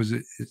vehicle because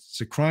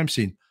it's a crime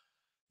scene?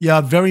 Yeah,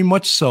 very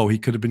much so. He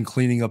could have been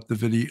cleaning up the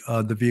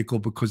vehicle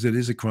because it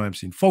is a crime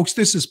scene. Folks,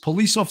 this is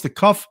Police Off the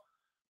Cuff,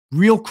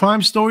 real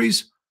crime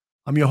stories.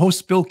 I'm your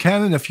host, Bill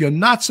Cannon. If you're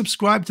not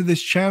subscribed to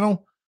this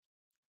channel,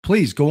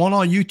 please go on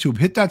our YouTube,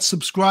 hit that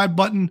subscribe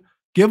button,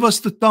 give us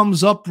the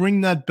thumbs up,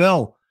 ring that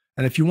bell.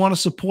 And if you want to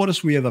support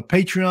us, we have a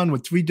Patreon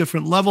with 3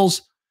 different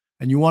levels,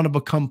 and you want to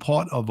become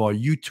part of our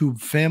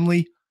YouTube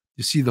family.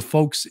 You see the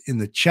folks in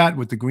the chat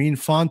with the green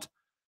font.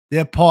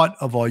 They're part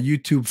of our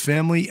YouTube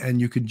family, and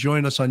you can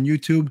join us on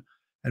YouTube.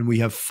 And we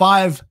have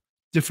 5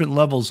 different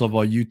levels of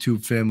our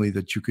YouTube family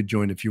that you could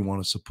join if you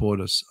want to support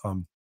us.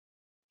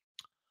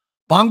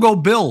 Bongo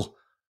Bill,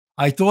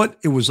 I thought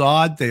it was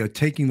odd they are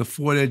taking the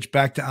Ford Edge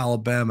back to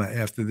Alabama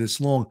after this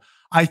long.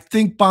 I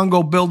think,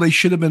 Bongo Bill, they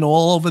should have been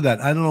all over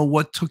that. I don't know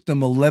what took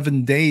them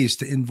 11 days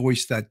to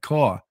invoice that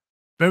car.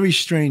 Very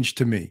strange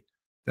to me.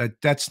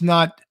 That's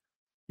not,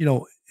 you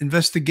know,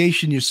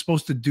 investigation. You're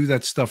supposed to do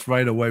that stuff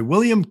right away.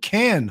 William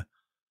Can,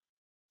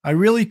 I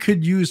really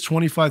could use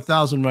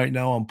 $25,000 right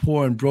now. I'm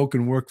poor and broke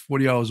and work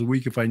 40 hours a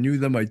week. If I knew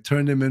them, I'd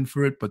turn them in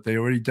for it, but they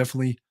already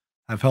definitely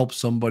have helped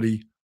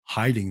somebody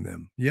hiding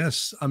them.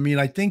 Yes. I mean,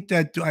 I think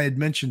that I had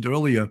mentioned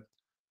earlier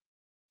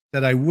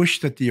that I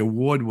wish that the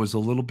award was a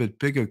little bit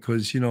bigger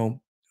because, you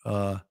know,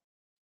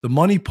 the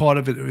money part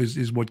of it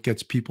is what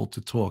gets people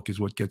to talk, is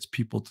what gets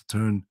people to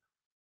turn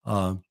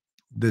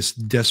this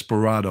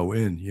desperado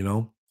in, you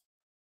know.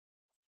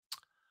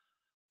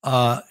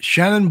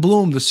 Shannon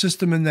Bloom, the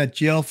system in that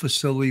jail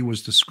facility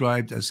was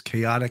described as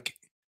chaotic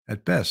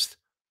at best.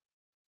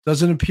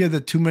 Doesn't appear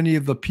that too many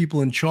of the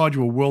people in charge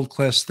were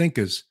world-class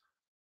thinkers.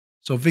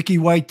 So Vicky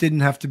White didn't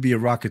have to be a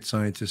rocket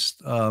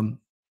scientist.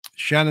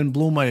 Shannon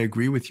Bloom, I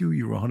agree with you.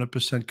 You're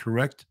 100%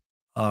 correct.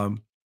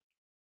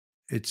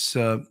 It's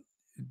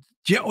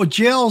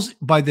jails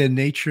by their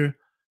nature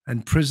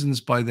and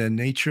prisons by their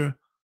nature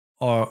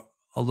are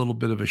a little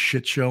bit of a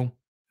shit show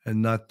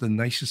and not the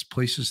nicest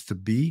places to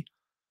be.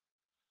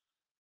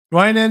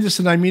 Ryan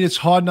Anderson, I mean, it's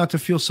hard not to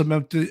feel some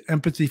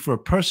empathy for a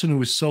person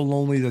who is so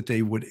lonely that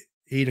they would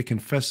aid a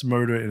confessed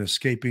murder in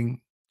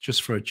escaping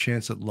just for a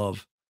chance at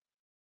love.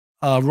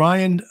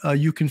 Ryan,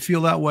 you can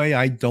feel that way.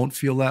 I don't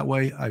feel that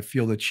way. I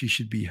feel that she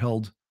should be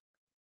held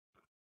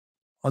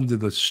under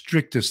the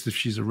strictest, if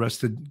she's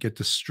arrested, get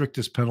the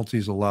strictest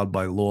penalties allowed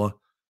by law.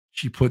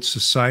 She put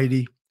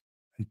society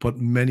and put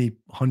many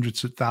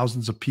hundreds of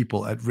thousands of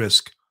people at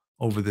risk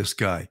over this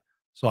guy.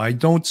 So I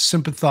don't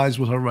sympathize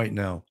with her right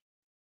now.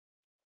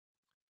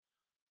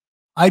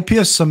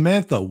 IPS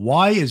Samantha,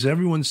 why is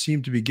everyone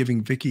seem to be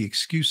giving Vicky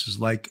excuses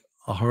like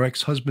her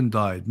ex-husband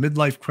died,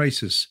 midlife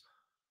crisis?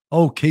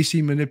 Oh,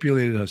 Casey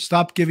manipulated her.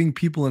 Stop giving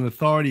people in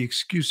authority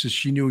excuses.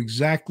 She knew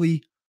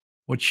exactly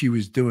what she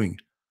was doing.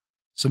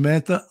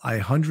 Samantha, I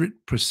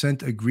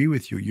 100% agree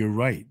with you. You're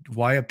right.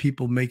 Why are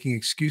people making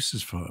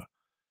excuses for her?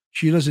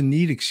 She doesn't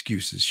need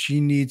excuses. She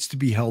needs to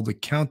be held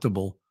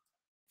accountable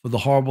for the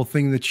horrible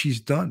thing that she's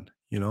done,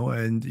 you know,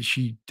 and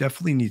she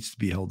definitely needs to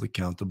be held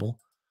accountable.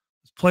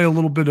 Let's play a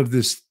little bit of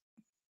this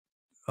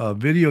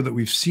video that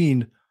we've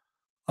seen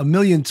a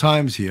million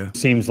times here.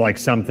 Seems like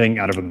something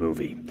out of a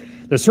movie.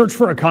 The search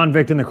for a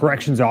convict and the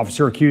corrections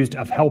officer accused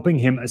of helping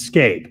him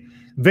escape.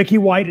 Vicky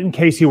White and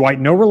Casey White,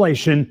 no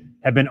relation,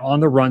 have been on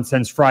the run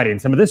since Friday.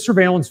 And some of this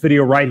surveillance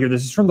video right here,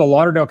 this is from the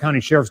Lauderdale County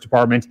Sheriff's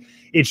Department.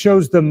 It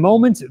shows the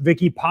moment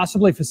Vicky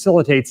possibly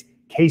facilitates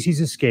Casey's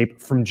escape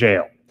from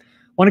jail.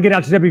 Want to get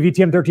out to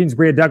WVTM 13's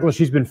Bria Douglas.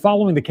 She's been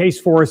following the case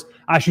for us.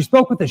 She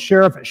spoke with the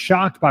sheriff,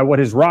 shocked by what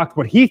has rocked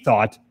what he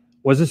thought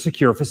was a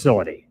secure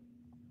facility.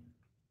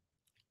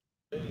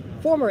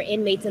 Former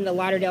inmates in the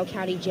Lauderdale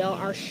County Jail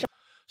are shocked.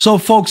 So,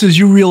 folks, as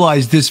you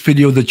realize, this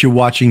video that you're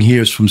watching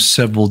here is from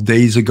several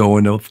days ago.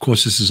 And, of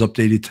course, this is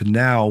updated to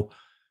now,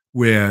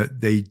 where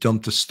they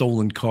dumped a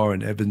stolen car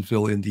in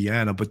Evansville,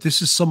 Indiana. But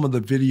this is some of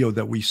the video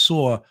that we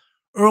saw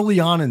early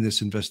on in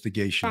this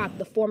investigation.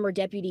 The former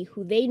deputy,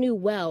 who they knew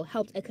well,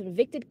 helped a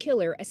convicted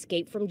killer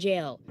escape from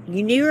jail.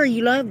 You knew her,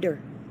 you loved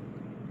her.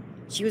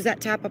 She was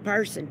that type of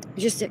person.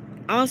 Just an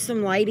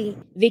awesome lady.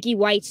 Vicky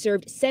White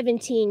served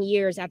 17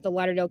 years at the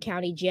Lauderdale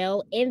County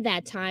Jail. In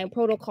that time,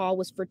 protocol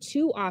was for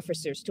 2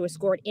 officers to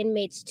escort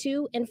inmates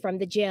to and from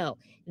the jail.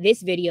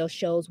 This video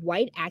shows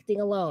White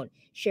acting alone.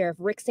 Sheriff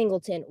Rick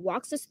Singleton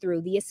walks us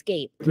through the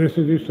escape. This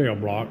is his cell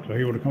block, so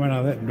he would have come out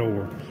of that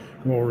door,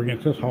 go over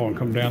against this hall and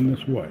come down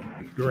this way.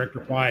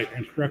 Director White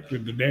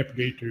instructed the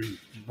deputy to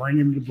bring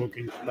him to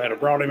booking. That have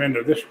brought him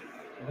into this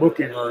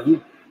booking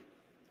room.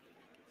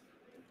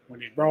 When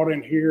he brought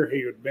in here,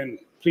 he had been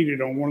seated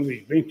on one of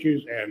these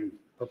benches and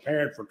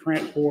prepared for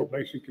transport.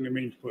 Basically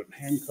means putting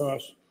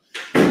handcuffs,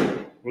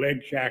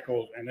 leg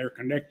shackles, and they're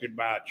connected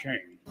by a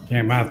chain.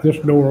 Came out this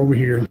door over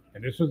here,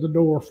 and this is the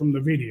door from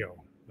the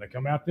video. They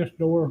come out this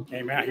door,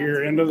 came out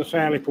here into the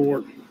sally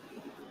port.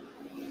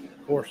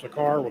 Of course, the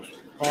car was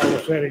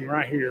sitting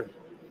right here.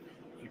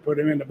 She put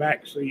him in the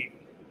back seat,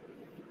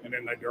 and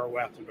then they drove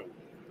out the door.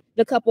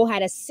 The couple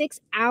had a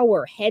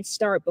 6-hour head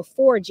start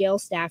before jail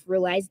staff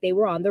realized they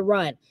were on the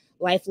run.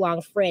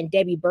 Lifelong friend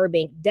Debbie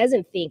Burbank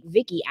doesn't think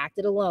Vicky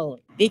acted alone.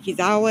 Vicky's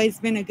always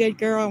been a good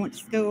girl. I went to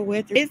school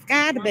with her. It's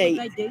got to be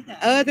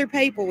other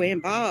people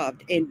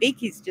involved, and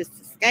Vicky's just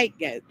a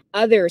scapegoat.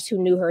 Others who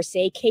knew her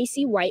say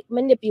Casey White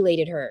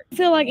manipulated her. I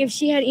feel like if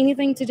she had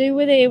anything to do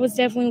with it, it was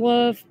definitely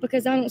love,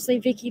 because I don't see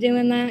Vicky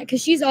doing that,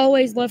 because she's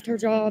always loved her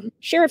job.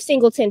 Sheriff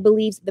Singleton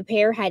believes the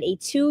pair had a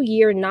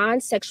 2-year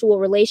non-sexual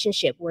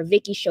relationship where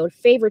Vicky showed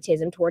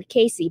favoritism toward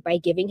Casey by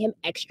giving him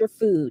extra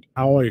food.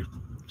 I always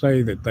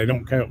say that they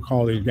don't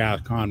call these guys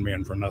con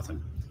men for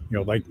nothing.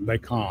 You know, they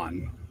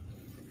con.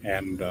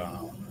 And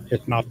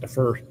it's not the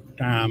first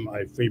time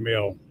a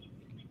female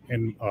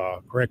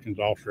corrections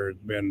officer has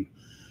been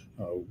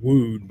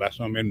wooed by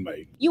some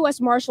inmate. US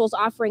Marshals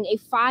offering a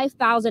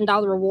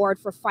 $5,000 reward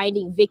for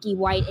finding Vicky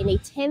White and a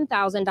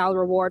 $10,000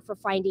 reward for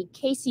finding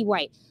Casey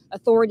White.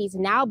 Authorities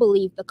now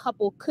believe the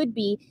couple could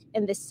be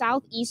in the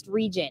southeast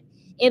region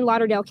in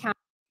Lauderdale County.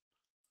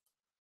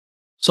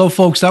 So,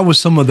 folks, that was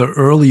some of the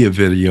earlier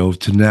video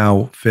to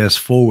now fast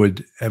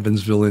forward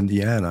Evansville,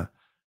 Indiana.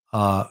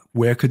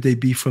 Where could they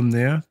be from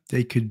there?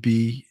 They could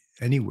be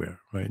anywhere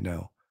right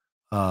now.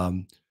 A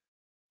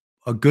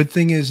good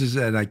thing is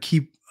and I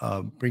keep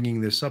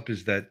bringing this up,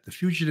 is that the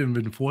Fugitive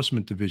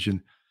Enforcement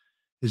Division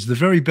is the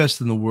very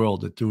best in the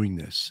world at doing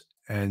this.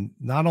 And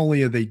not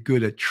only are they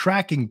good at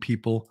tracking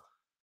people,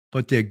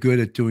 but they're good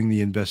at doing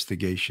the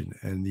investigation.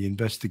 And the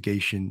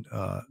investigation,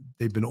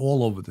 they've been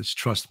all over this,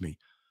 trust me.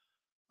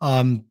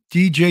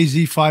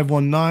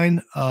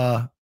 DJZ519,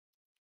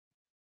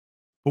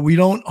 But we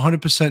don't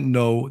 100%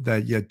 know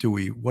that yet, do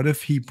we? What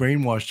if he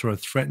brainwashed her,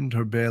 threatened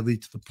her badly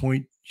to the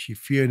point she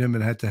feared him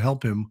and had to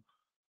help him?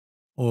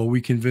 Or are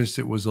we convinced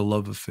it was a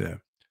love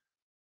affair?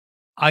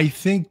 I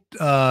think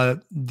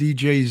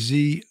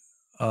DJZ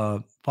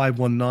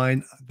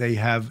 519, they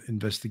have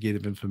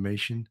investigative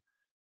information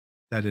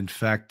that in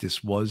fact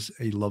this was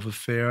a love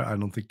affair. I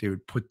don't think they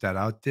would put that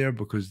out there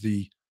because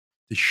the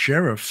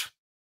sheriff,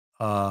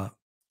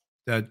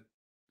 that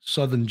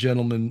Southern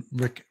gentleman,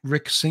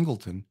 Rick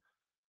Singleton,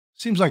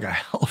 seems like a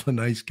hell of a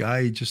nice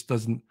guy. He just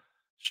doesn't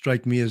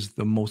strike me as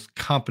the most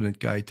competent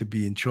guy to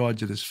be in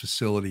charge of this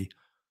facility.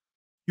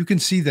 You can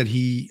see that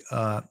he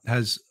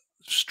has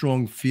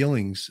strong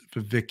feelings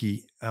for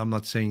Vicky. I'm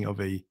not saying of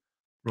a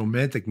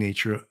romantic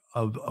nature,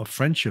 of a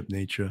friendship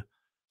nature,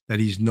 that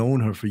he's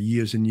known her for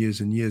years and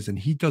years and years, and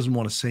he doesn't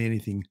want to say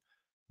anything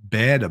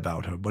bad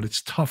about her. But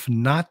it's tough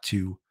not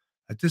to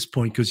at this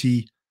point because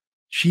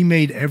she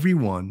made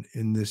everyone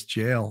in this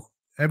jail,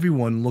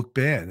 everyone look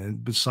bad.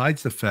 And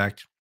besides the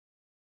fact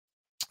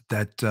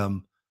that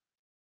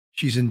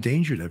she's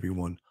endangered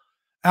everyone.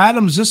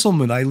 Adam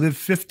Zisselman, I live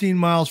 15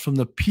 miles from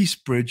the Peace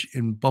Bridge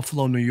in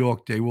Buffalo, New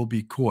York. They will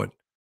be caught.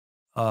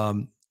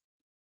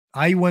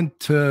 I went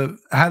to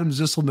Adam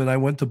Zisselman. I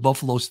went to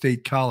Buffalo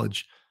State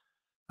College.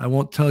 I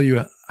won't tell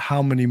you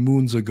how many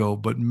moons ago,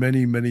 but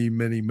many, many,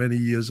 many, many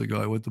years ago,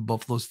 I went to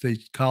Buffalo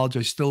State College.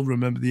 I still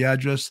remember the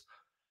address,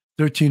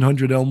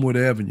 1300 Elmwood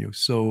Avenue.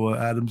 So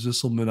Adam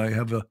Zisselman, I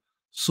have a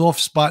soft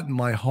spot in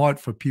my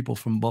heart for people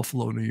from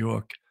Buffalo, New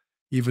York.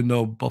 Even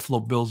though Buffalo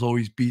Bills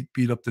always beat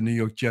up the New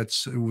York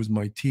Jets, it was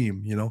my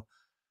team, you know.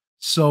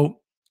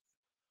 So,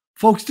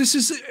 folks,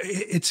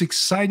 it's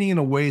exciting in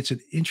a way. It's an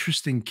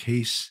interesting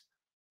case.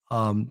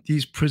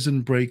 These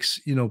prison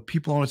breaks, you know,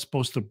 people aren't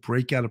supposed to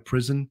break out of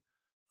prison.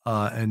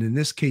 And in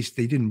this case,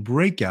 they didn't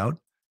break out.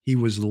 He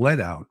was let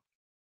out.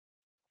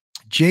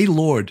 Jay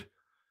Lord,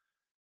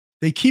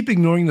 they keep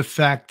ignoring the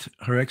fact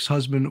her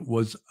ex-husband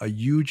was a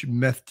huge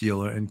meth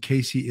dealer and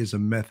Casey is a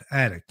meth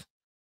addict.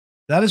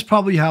 That is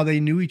probably how they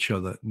knew each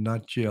other,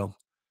 not jail.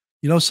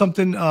 You know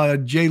something,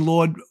 Jay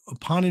Lord,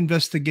 upon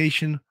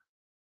investigation,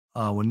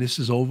 when this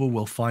is over,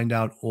 we'll find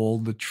out all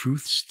the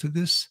truths to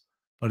this.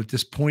 But at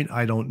this point,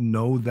 I don't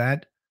know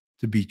that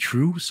to be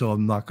true, so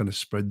I'm not going to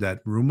spread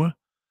that rumor.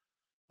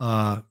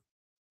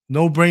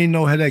 No brain,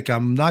 no headache.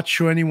 I'm not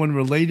sure anyone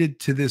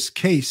related to this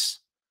case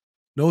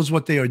knows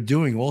what they are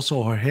doing.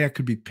 Also, her hair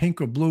could be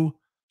pink or blue.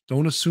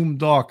 Don't assume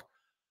dark.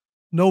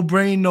 No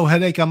brain, no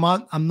headache. I'm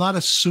not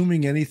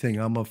assuming anything.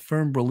 I'm a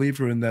firm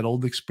believer in that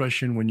old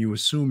expression, when you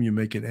assume, you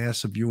make an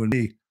ass of you and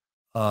me.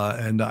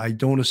 And I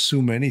don't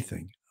assume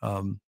anything.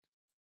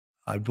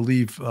 I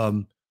believe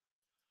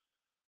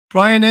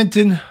Brian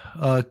Enton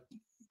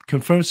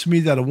confirms to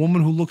me that a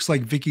woman who looks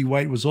like Vicky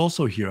White was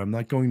also here. I'm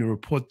not going to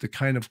report the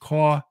kind of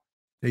car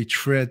they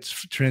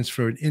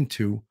transferred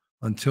into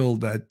until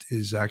that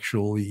is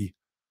actually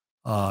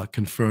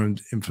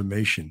confirmed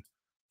information.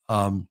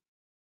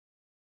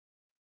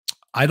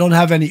 I don't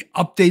have any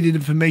updated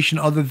information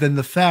other than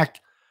the fact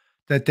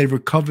that they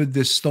recovered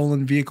this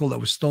stolen vehicle that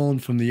was stolen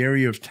from the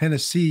area of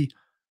Tennessee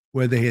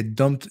where they had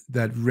dumped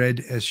that red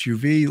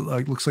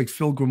SUV. Looks like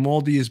Phil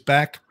Grimaldi is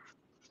back.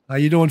 How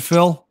you doing,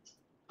 Phil?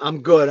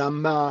 I'm good.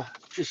 I'm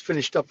just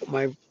finished up with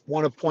my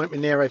one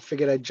appointment there. I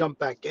figured I'd jump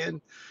back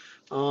in.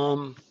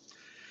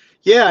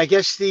 Yeah, I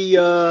guess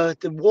the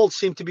walls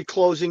seem to be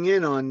closing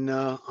in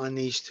on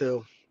these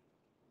two.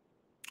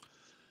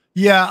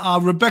 Yeah,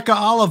 Rebecca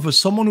Oliver,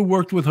 someone who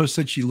worked with her,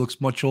 said she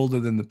looks much older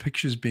than the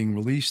pictures being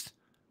released.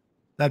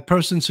 That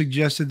person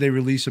suggested they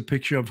release a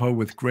picture of her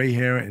with gray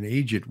hair and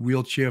aged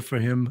wheelchair for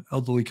him,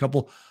 elderly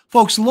couple.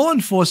 Folks, law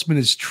enforcement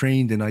is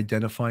trained in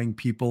identifying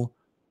people.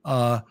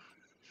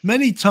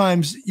 Many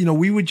times, you know,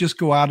 we would just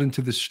go out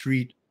into the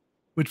street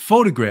with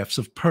photographs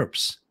of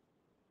perps.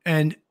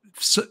 And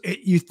so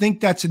you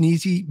think that's an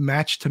easy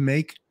match to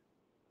make?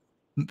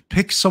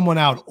 Pick someone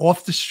out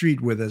off the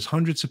street where there's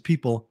hundreds of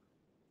people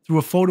through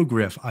a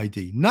photograph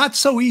ID. Not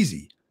so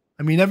easy.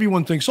 I mean,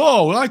 everyone thinks,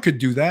 oh, well, I could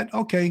do that.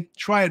 Okay,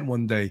 try it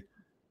one day.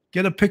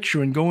 Get a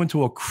picture and go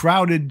into a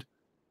crowded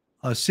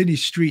city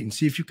street and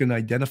see if you can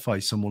identify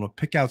someone or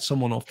pick out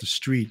someone off the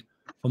street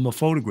from a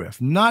photograph.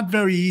 Not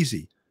very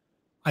easy.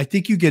 I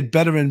think you get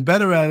better and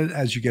better at it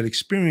as you get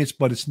experience,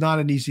 but it's not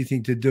an easy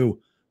thing to do.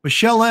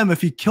 Michelle M.,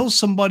 if he kills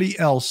somebody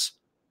else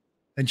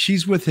and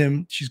she's with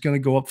him, she's going to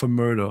go up for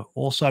murder.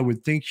 Also, I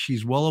would think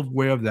she's well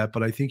aware of that,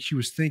 but I think she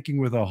was thinking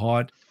with her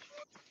heart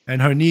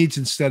and her needs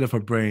instead of her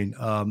brain.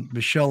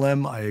 Michelle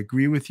M., I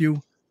agree with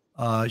you.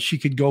 She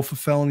could go for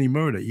felony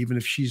murder, even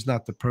if she's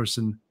not the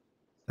person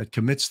that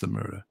commits the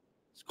murder.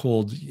 It's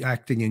called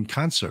acting in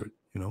concert,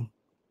 you know.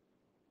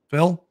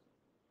 Phil?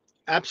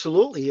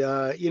 Absolutely.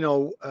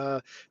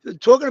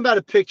 Talking about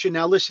a picture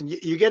now, listen,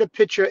 you get a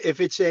picture if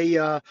it's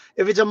a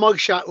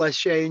mugshot, let's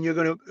say, and you're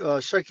going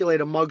to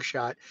circulate a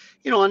mugshot.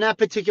 You know, on that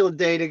particular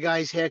day, the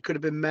guy's hair could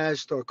have been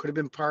messed or could have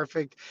been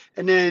perfect.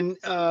 And then,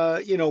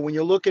 when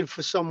you're looking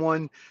for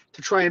someone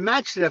to try and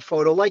match that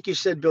photo. Like you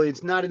said, Billy,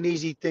 it's not an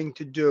easy thing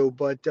to do.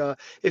 But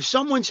if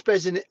someone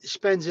spends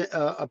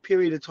a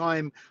period of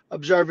time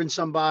observing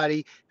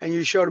somebody and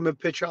you show them a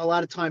picture, a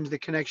lot of times the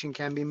connection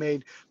can be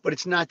made, but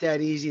it's not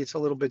that easy. It's a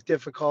little bit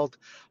difficult.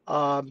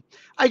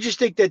 I just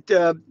think that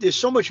there's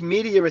so much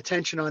media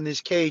attention on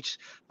this case.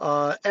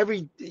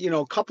 Every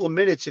couple of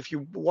minutes, if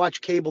you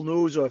watch cable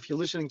news or if you're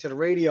listening to the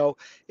radio,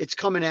 it's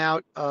coming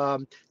out.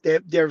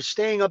 They're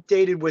staying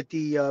updated with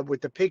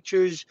the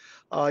pictures.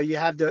 You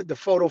have the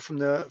photo from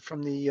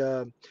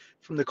the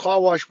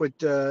car wash with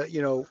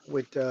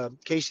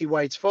Casey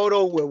White's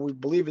photo where we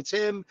believe it's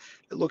him.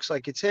 It looks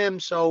like it's him.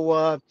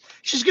 So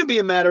it's just going to be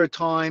a matter of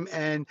time,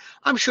 and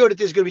I'm sure that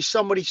there's going to be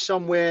somebody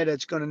somewhere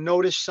that's going to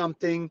notice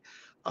something.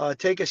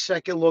 Take a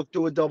second look,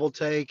 do a double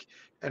take,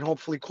 and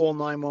hopefully call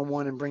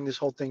 911 and bring this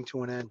whole thing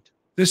to an end.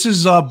 This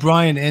is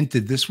Brian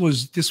Enton. This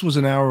was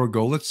an hour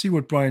ago. Let's see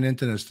what Brian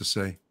Enton has to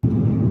say.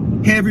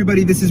 Hey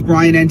everybody, this is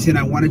Brian Enton.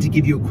 I wanted to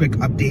give you a quick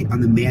update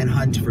on the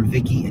manhunt for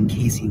Vicky and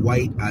Casey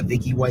White.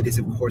 Vicky White is,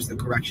 of course, the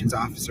corrections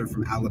officer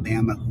from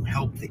Alabama who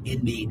helped the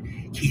inmate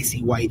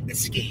Casey White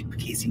escape.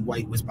 Casey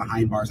White was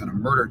behind bars on a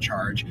murder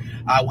charge.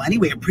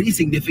 Anyway, a pretty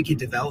significant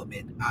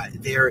development.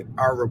 There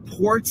are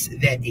reports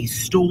that a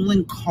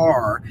stolen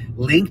car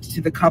linked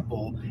to the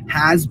couple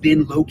has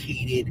been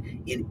located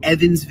in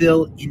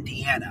Evansville,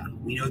 Indiana.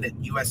 We know that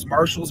US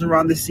Marshals are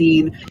on the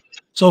scene.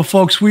 So,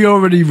 folks, we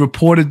already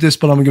reported this,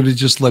 but I'm going to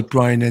just let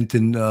Brian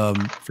Enton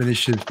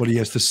finish what he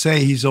has to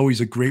say. He's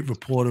always a great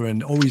reporter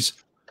and always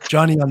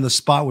Johnny on the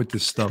spot with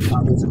this stuff.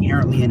 There's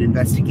apparently an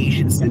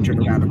investigation centered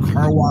around a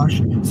car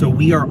wash. So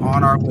we are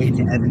on our way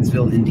to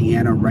Evansville,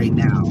 Indiana right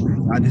now.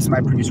 This is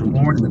my producer,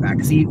 Lauren, in the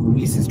back seat.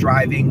 Luis is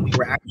driving. We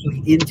were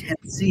actually in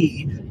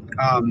Tennessee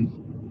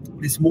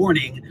this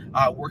morning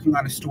working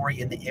on a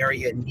story in the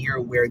area near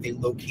where they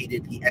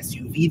located the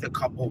SUV the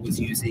couple was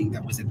using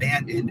that was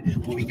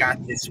abandoned when we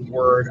got this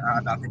word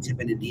about the tip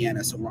in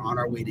Indiana. So we're on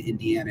our way to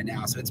Indiana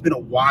now. So it's been a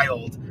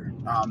wild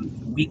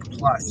week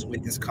plus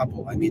with this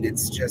couple. I mean,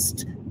 it's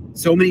just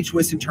so many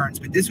twists and turns,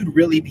 but this would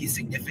really be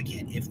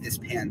significant if this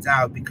pans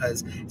out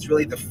because it's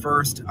really the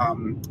first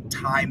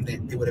time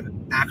that they would have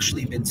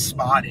actually been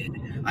spotted.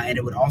 And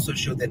it would also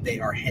show that they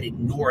are headed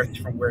north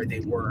from where they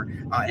were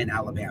in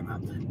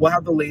Alabama. We'll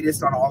have the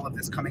latest on all of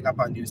this coming up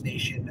on News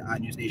Nation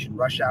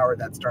Rush Hour.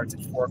 That starts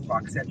at 4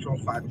 o'clock Central,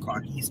 5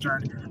 o'clock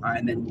Eastern,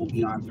 and then we'll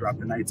be on throughout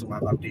the night. So we'll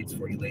have updates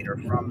for you later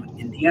from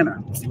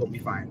Indiana. We'll see what we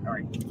find. All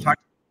right.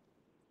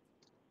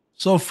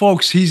 So,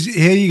 folks,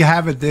 here you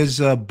have it. There's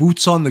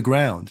boots on the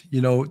ground. You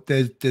know,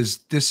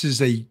 this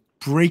is a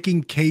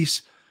breaking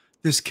case.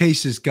 This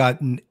case has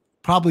gotten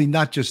probably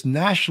not just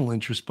national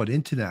interest, but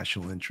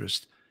international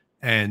interest.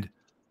 And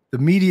the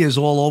media is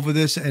all over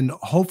this. And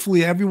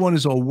hopefully everyone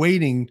is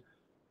awaiting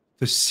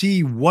to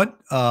see what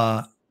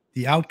the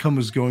outcome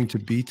is going to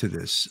be to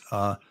this.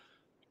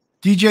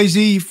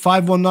 DJZ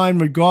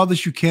 519,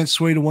 regardless, you can't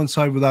sway to one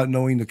side without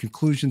knowing the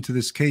conclusion to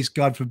this case.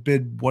 God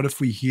forbid, what if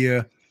we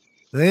hear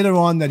later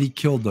on that he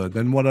killed her?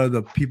 Then what are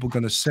the people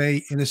going to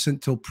say?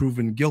 Innocent till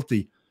proven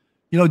guilty.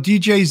 You know,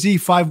 DJZ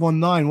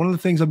 519, one of the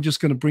things I'm just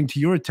going to bring to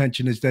your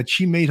attention is that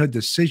she made her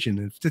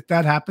decision. If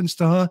that happens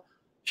to her,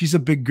 she's a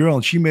big girl,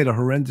 and she made a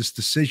horrendous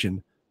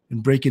decision in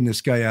breaking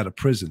this guy out of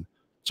prison.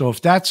 So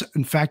if that's,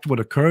 in fact, what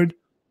occurred,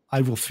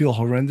 I will feel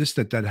horrendous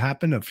that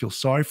happened. I feel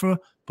sorry for her.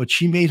 But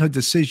she made her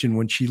decision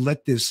when she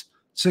let this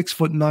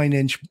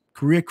 6'9"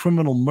 career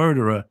criminal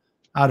murderer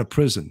out of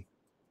prison.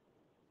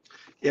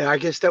 Yeah, I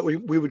guess that we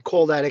would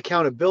call that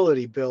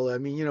accountability, Bill. I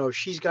mean, you know,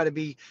 she's got to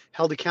be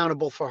held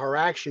accountable for her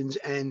actions.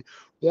 And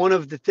one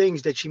of the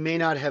things that she may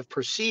not have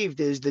perceived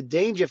is the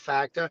danger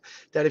factor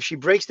that if she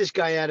breaks this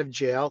guy out of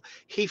jail,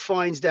 he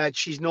finds that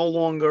she's no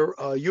longer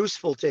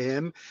useful to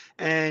him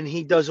and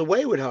he does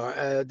away with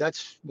her.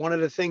 That's one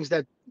of the things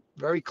that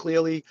very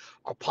clearly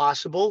are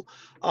possible.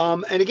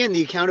 And again,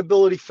 the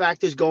accountability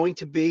factor is going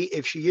to be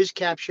if she is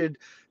captured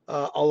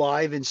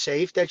alive and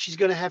safe, that she's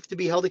going to have to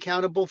be held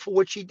accountable for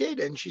what she did,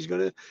 and she's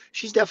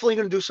definitely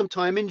going to do some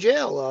time in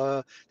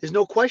jail. There's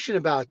no question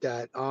about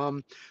that.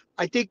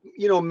 I think,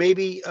 you know,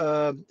 maybe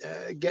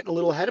getting a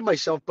little ahead of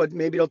myself, but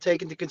maybe they'll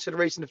take into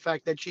consideration the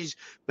fact that she's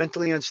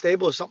mentally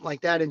unstable or something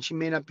like that, and she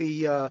may not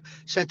be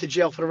sent to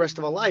jail for the rest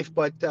of her life.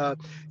 But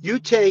you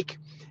take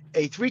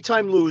a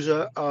 3-time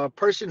loser, a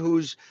person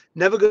who's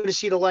never going to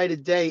see the light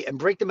of day, and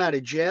break them out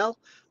of jail.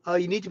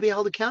 You need to be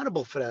held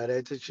accountable for that.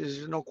 It's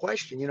just no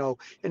question. You know,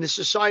 in the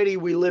society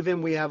we live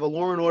in, we have a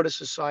law and order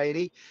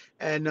society,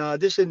 and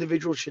this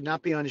individual should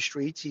not be on the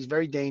streets. He's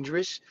very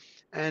dangerous,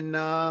 and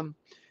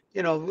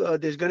you know,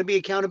 there's going to be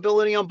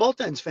accountability on both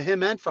ends for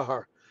him and for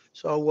her.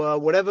 So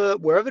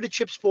wherever the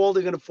chips fall,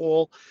 they're going to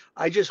fall.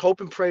 I just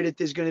hope and pray that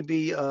there's going to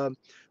be a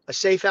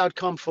safe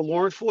outcome for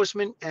law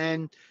enforcement,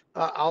 and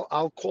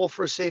I'll call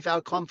for a safe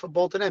outcome for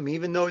both of them,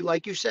 even though,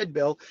 like you said,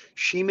 Bill,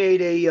 she made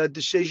a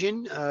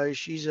decision.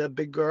 She's a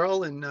big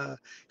girl, and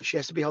she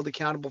has to be held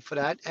accountable for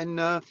that.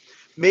 And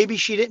maybe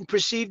she didn't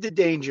perceive the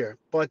danger,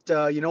 but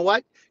you know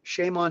what?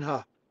 Shame on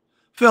her.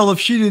 Phil, if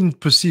she didn't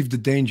perceive the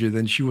danger,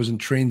 then she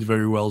wasn't trained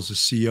very well as a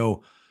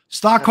CO.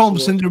 Stockholm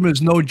Absolutely. syndrome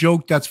is no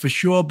joke, that's for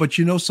sure. But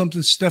you know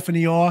something,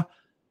 Stephanie R?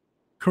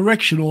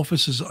 Correction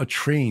officers are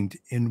trained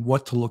in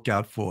what to look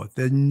out for.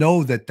 They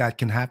know that that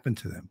can happen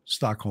to them,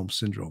 Stockholm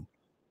syndrome.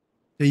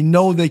 They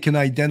know they can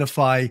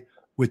identify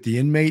with the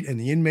inmate, and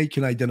the inmate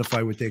can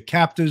identify with their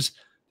captors.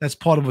 That's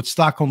part of what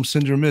Stockholm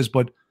syndrome is.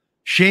 But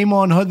shame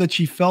on her that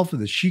she fell for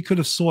this. She could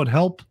have sought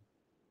help,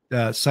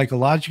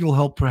 psychological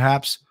help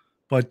perhaps,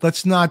 but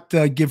let's not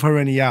give her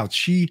any outs.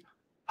 She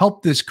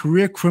helped this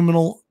career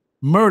criminal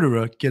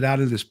murderer get out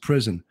of this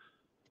prison.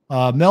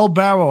 Mel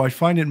Barrow, I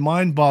find it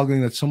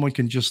mind-boggling that someone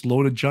can just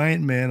load a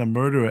giant man, a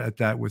murderer at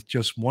that, with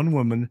just one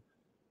woman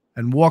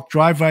and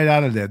drive right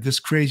out of there. This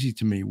crazy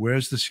to me.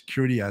 Where's the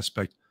security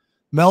aspect?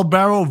 Mel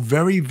Barrow,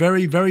 very,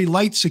 very, very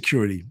light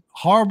security.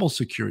 Horrible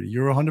security.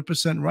 You're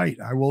 100% right.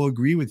 I will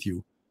agree with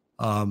you.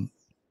 Adam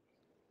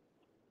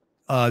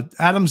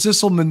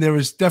Zisselman, there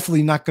is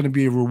definitely not going to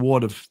be a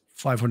reward of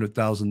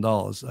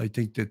 $500,000. I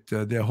think that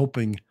they're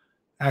hoping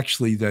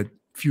actually that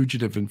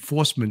fugitive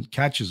enforcement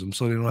catches them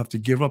so they don't have to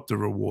give up the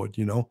reward,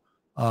 you know.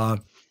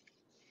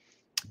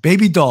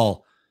 Baby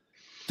doll.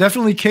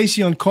 Definitely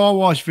Casey on car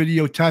wash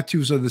video.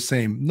 Tattoos are the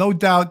same. No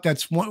doubt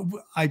that's one.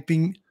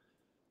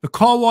 The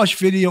car wash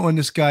video on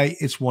this guy,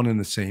 it's one and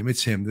the same.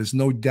 It's him. There's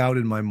no doubt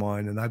in my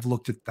mind. And I've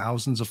looked at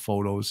thousands of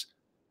photos.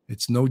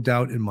 It's no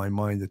doubt in my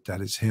mind that that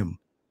is him.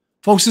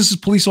 Folks, this is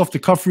Police Off the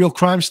Cuff Real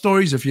Crime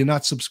Stories. If you're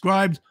not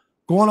subscribed,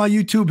 go on our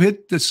YouTube,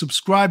 hit the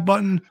subscribe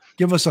button,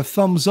 give us a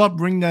thumbs up,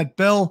 ring that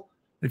bell.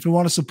 If you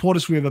want to support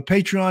us, we have a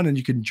Patreon, and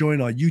you can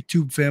join our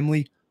YouTube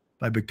family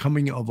by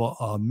becoming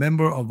a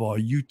member of our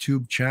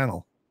YouTube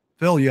channel.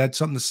 Phil, you had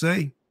something to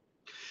say?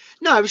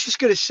 No, I was just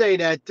going to say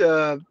that,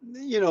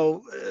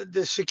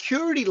 the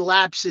security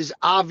lapses,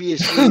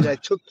 obviously,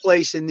 that took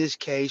place in this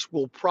case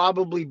will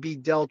probably be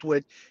dealt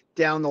with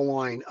down the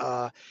line.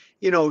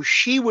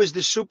 She was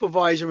the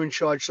supervisor in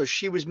charge, so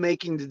she was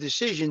making the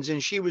decisions,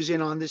 and she was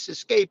in on this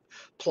escape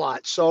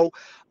plot. So,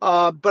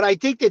 but I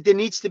think that there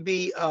needs to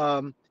be,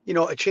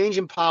 a change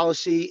in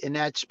policy in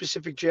that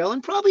specific jail,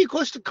 and probably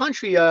across the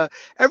country.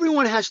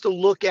 Everyone has to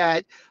look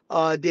at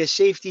their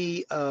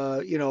safety,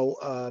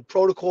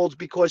 protocols,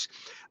 because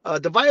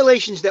the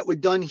violations that were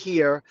done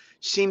here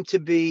seem to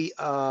be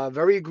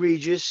very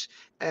egregious.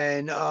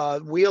 And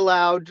we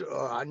allowed,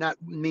 not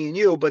me and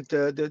you, but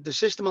the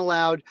system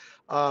allowed,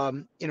 a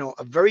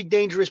very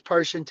dangerous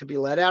person to be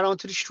let out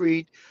onto the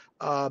street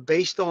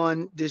based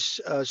on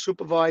this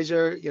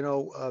supervisor,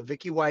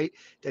 Vicky White,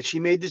 that she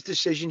made this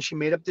decision. She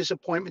made up this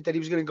appointment that he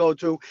was going to go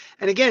to.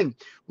 And again,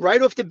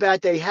 right off the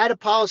bat, they had a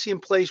policy in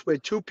place where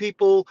two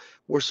people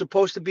were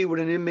supposed to be with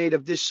an inmate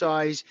of this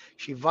size.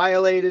 She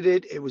violated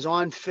it. It was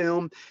on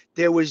film.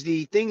 There was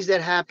the things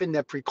that happened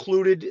that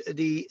precluded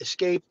the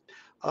escape.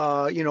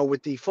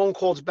 With the phone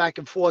calls back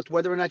and forth,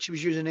 whether or not she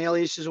was using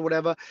aliases or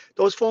whatever,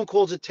 those phone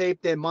calls are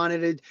taped, they're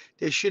monitored.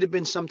 There should have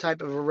been some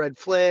type of a red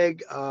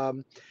flag.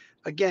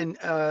 Again,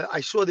 I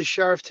saw the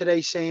sheriff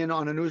today saying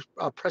on a news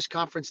press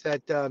conference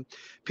that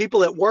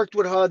people that worked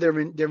with her, they're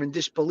in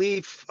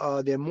disbelief.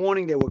 They're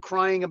mourning. They were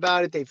crying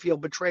about it. They feel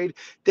betrayed.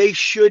 They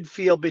should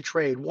feel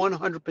betrayed.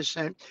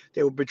 100%.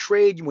 They were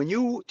betrayed. When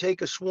you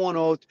take a sworn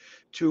oath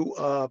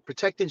to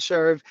protect and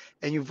serve,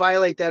 and you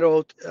violate that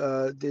oath,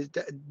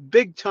 the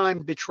big time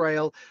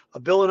betrayal.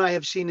 Bill and I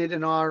have seen it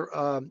in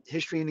our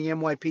history in the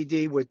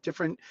NYPD with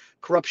different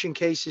corruption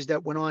cases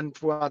that went on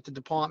throughout the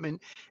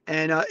department,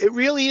 and it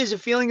really is a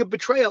feeling of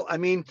betrayal. I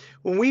mean,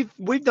 when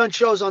we've done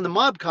shows on the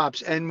mob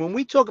cops, and when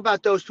we talk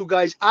about those two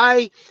guys,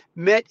 I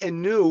met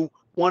and knew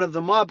one of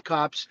the mob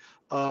cops,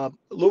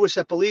 Louis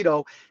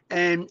Eppolito,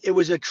 and it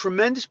was a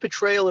tremendous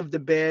betrayal of the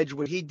badge,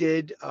 what he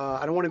did.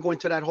 I don't want to go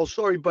into that whole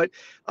story, but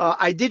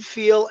I did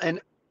feel, and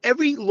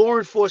every law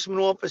enforcement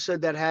officer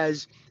that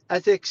has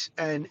ethics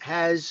and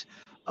has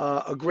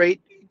a great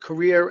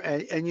career,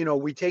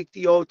 and we take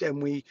the oath and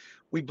we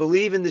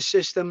believe in the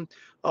system.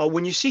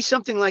 When you see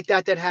something like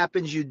that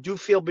happens, you do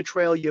feel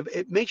betrayal.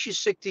 It makes you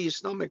sick to your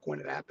stomach when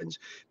it happens,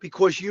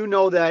 because you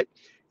know that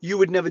you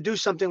would never do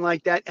something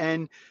like that.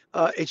 And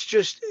it's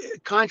just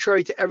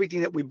contrary to everything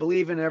that we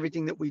believe in and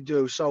everything that we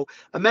do. So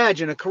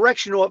imagine a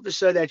correction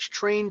officer that's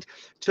trained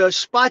to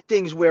spot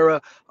things where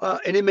an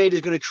inmate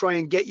is going to try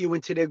and get you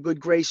into their good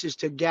graces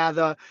to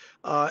gather,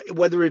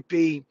 whether it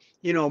be,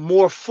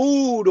 more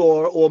food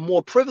or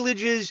more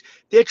privileges.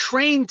 They're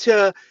trained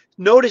to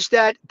notice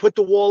that, put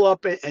the wall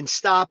up and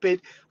stop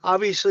it.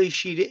 Obviously,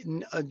 she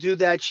didn't do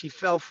that. She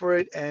fell for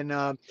it. And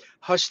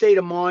her state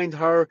of mind,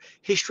 her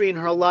history in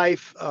her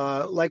life,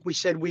 like we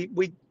said,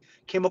 we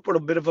came up with a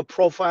bit of a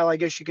profile, I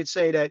guess you could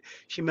say, that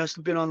she must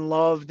have been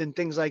unloved and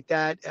things like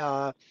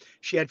that.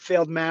 She had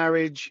failed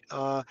marriage.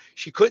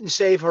 She couldn't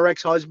save her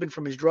ex-husband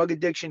from his drug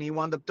addiction. He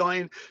wound up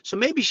dying. So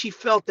maybe she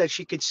felt that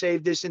she could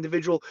save this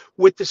individual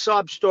with the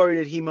sob story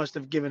that he must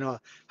have given her.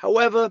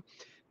 However,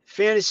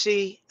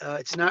 fantasy,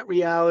 it's not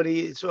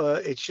reality.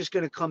 It's just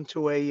going to come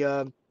to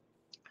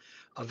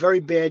a very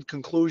bad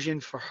conclusion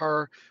for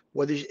her,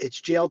 whether it's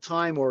jail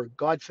time or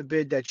God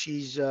forbid that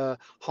she's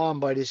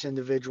harmed by this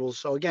individual.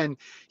 So again,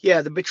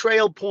 yeah, the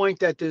betrayal point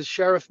that the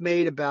sheriff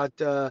made about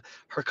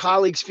her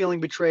colleagues feeling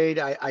betrayed,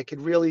 I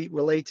could really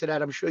relate to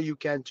that. I'm sure you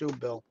can too,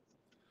 Bill.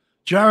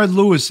 Jared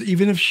Lewis,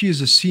 even if she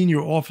is a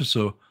senior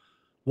officer,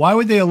 why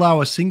would they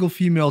allow a single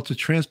female to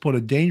transport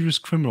a dangerous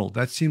criminal?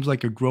 That seems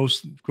like a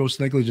gross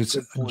negligence.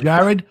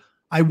 Jared,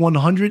 I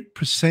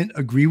 100%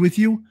 agree with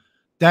you.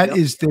 That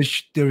is,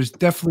 there is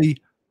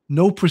definitely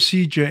no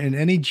procedure in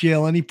any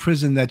jail, any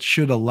prison that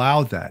should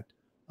allow that.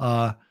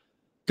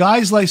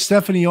 Guys like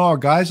Stephanie R.,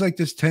 guys like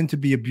this tend to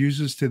be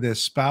abusers to their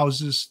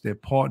spouses, their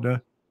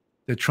partner.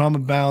 They're trauma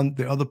bound,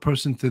 the other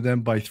person to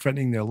them by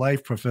threatening their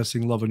life,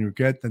 professing love and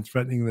regret, then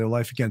threatening their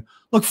life again.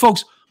 Look,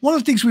 folks, one of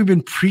the things we've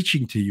been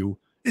preaching to you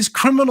is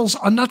criminals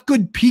are not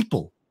good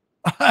people.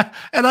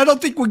 And I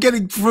don't think we're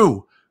getting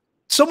through.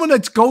 Someone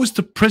that goes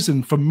to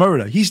prison for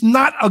murder, he's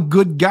not a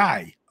good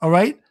guy, all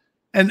right?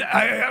 And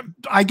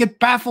I get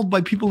baffled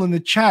by people in the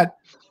chat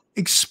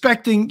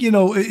expecting, you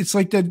know, it's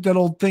like that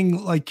old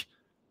thing, like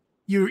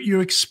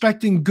you're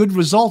expecting good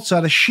results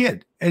out of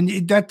shit.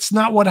 And that's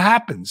not what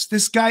happens.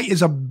 This guy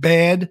is a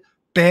bad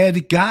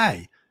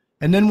guy.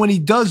 And then when he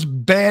does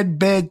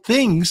bad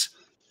things,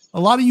 a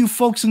lot of you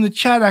folks in the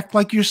chat act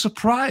like you're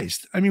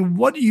surprised. I mean,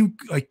 what are you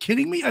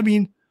kidding me? I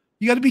mean,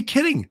 you got to be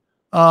kidding.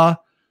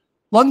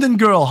 London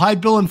Girl, hi,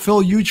 Bill and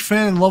Phil, huge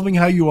fan and loving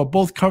how you are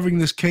both covering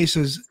this case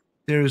as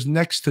there is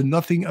next to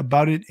nothing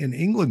about it in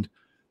England.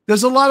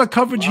 There's a lot of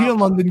coverage here,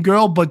 London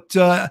Girl, but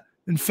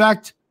in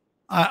fact,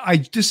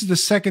 this is the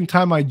second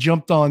time I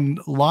jumped on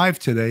live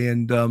today,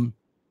 and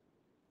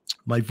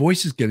my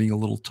voice is getting a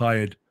little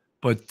tired,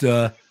 but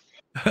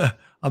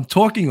I'm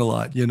talking a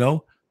lot, you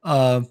know.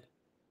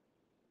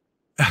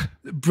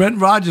 Brent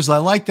Rogers, I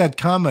like that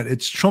comment.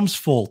 It's Trump's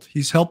fault.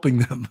 He's helping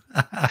them.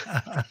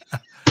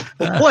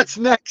 What's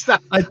next?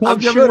 I'm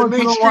sure the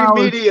mainstream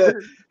media.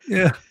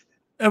 Yeah.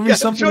 I'm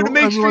sure the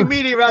mainstream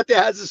media out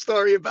there has a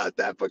story about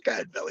that. But go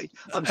ahead, Billy.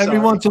 Every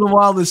once in a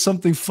while, there's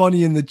something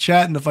funny in the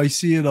chat, and if I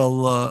see it,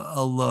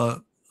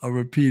 I'll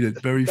repeat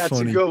it. Very funny.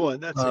 That's a good one.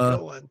 That's a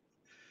good one.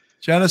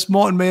 Janice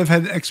Morton may have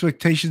had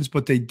expectations,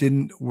 but they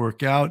didn't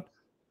work out.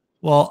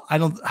 Well, I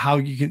don't how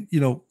you can, you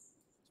know,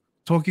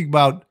 talking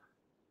about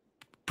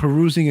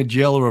perusing a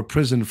jail or a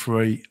prison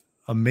for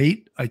a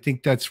mate, I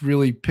think that's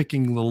really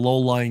picking the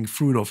low-lying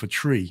fruit off a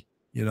tree,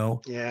 you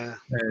know? Yeah.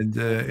 And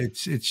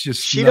it's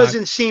just she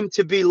doesn't seem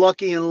to be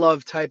lucky in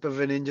love type of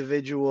an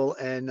individual.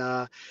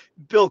 And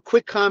Bill,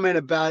 quick comment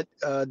about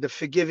the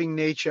forgiving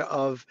nature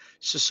of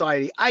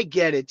society. I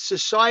get it.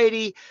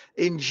 Society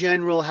in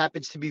general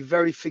happens to be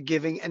very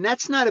forgiving, and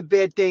that's not a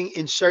bad thing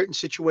in certain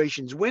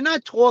situations. We're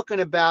not talking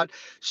about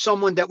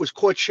someone that was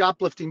caught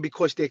shoplifting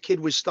because their kid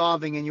was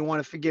starving and you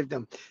want to forgive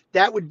them.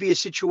 That would be a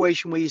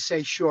situation where you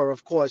say, sure,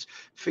 of course,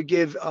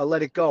 forgive,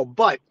 let it go.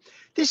 But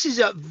this is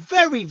a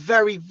very,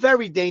 very,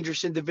 very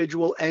dangerous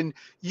individual, and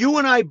you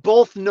and I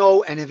both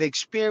know and have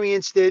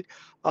experienced it.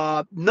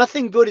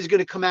 Nothing good is going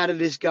to come out of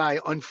this guy,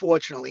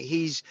 unfortunately.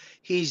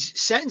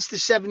 He's sentenced to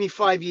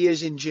 75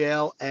 years in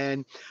jail,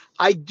 and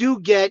I do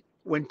get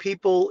when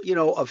people, you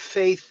know, of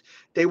faith,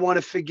 they want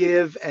to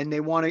forgive and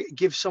they want to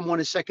give someone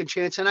a second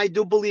chance. And I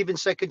do believe in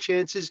second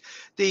chances.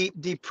 The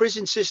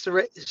prison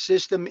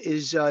system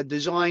is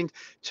designed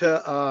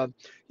to,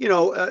 you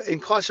know,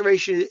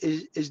 incarceration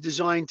is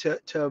designed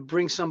to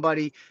bring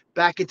somebody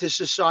back into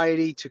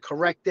society, to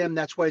correct them.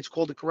 That's why it's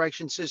called a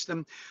correction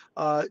system,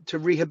 to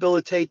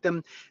rehabilitate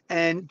them.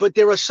 But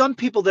there are some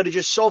people that are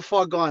just so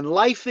far gone.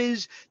 Life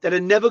is that are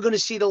never going to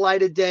see the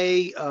light of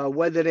day,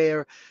 whether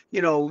they're,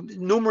 you know,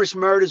 numerous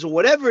murders or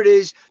whatever it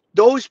is.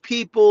 Those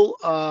people,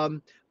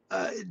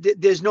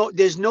 there's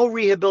no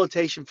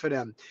rehabilitation for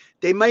them.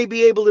 They may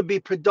be able to be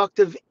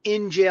productive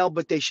in jail,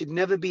 but they should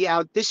never be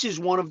out. This is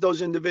one of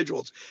those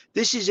individuals.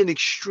 This is an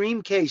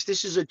extreme case.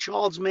 This is a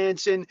Charles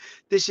Manson.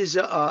 This is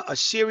a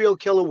serial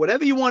killer,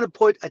 whatever you want to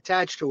put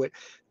attached to it.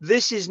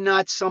 This is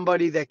not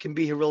somebody that can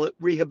be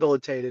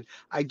rehabilitated.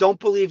 I don't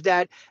believe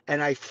that.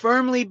 And I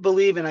firmly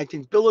believe, and I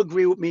think Bill will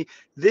agree with me,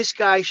 this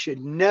guy should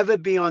never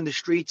be on the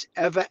streets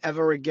ever,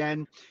 ever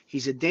again.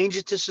 He's a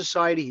danger to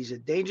society. He's a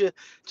danger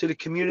to the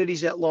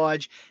communities at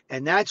large.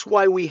 And that's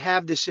why we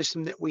have the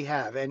system that we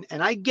have. And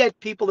I get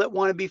people that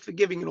want to be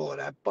forgiving and all of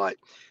that, but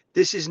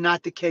this is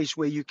not the case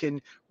where you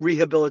can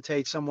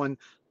rehabilitate someone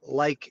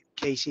like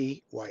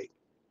Casey White.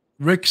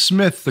 Rick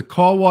Smith, the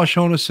car wash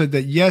owner, said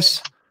that,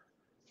 yes,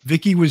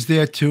 Vicky was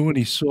there too, and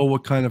he saw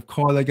what kind of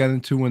car they got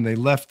into when they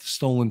left the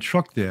stolen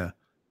truck there.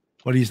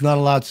 But he's not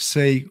allowed to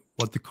say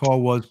what the car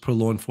was per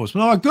law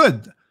enforcement. Oh,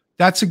 good.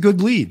 That's a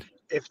good lead.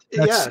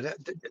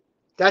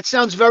 That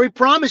sounds very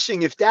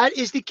promising. If that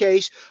is the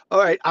case, all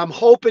right, I'm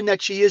hoping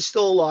that she is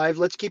still alive.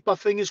 Let's keep our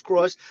fingers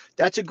crossed.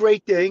 That's a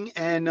great thing.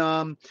 And,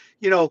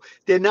 you know,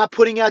 they're not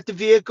putting out the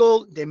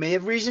vehicle. They may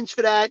have reasons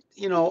for that.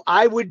 You know,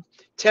 I would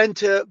tend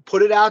to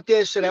put it out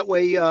there so that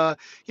way, you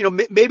know,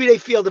 maybe they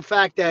feel the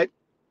fact that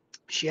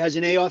She has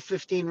an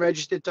AR-15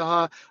 registered to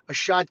her, a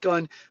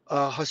shotgun,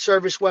 her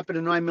service weapon,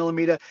 a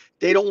 9mm.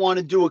 They don't want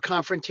to do a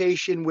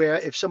confrontation where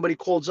if somebody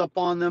calls up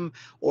on them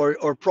or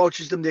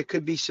approaches them, there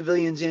could be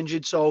civilians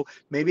injured. So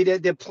maybe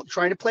they're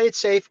trying to play it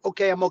safe.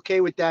 Okay, I'm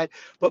okay with that.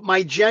 But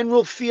my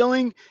general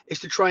feeling is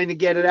to trying to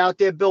get it out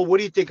there. Bill, what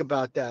do you think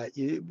about that?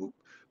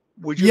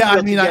 Would you Yeah, I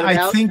feel mean, to get it I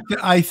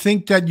out?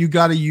 think that you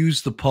got to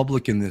use the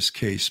public in this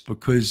case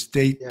because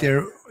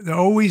they're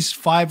always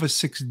 5 or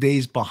 6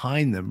 days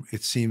behind them.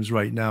 It seems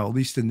right now, at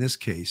least in this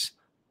case,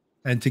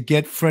 and to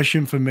get fresh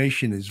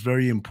information is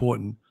very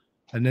important,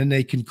 and then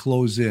they can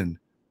close in.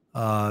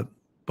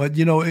 But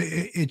you know,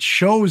 it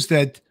shows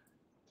that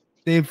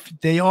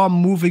they are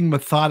moving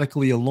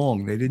methodically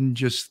along. They didn't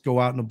just go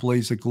out in a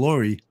blaze of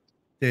glory.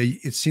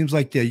 It seems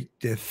like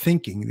they're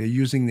thinking, they're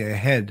using their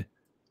head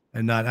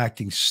and not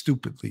acting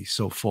stupidly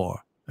so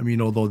far. I mean,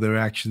 although their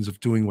actions of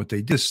doing what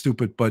they did is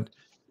stupid, but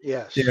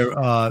yes,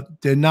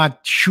 they're not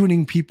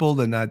shooting people.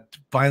 They're not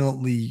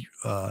violently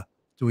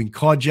doing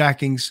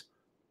carjackings.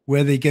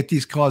 Where they get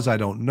these cars, I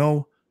don't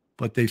know,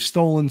 but they've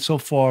stolen so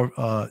far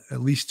at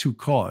least 2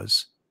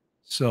 cars.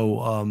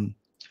 So,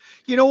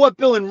 you know what,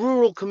 Bill? In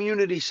rural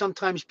communities,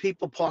 sometimes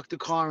people park the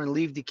car and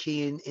leave the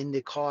key in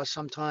the car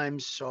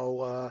sometimes.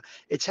 So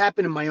it's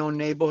happened in my own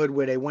neighborhood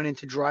where they went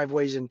into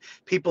driveways and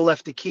people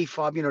left the key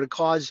fob. You know, the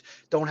cars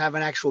don't have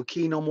an actual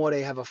key no more.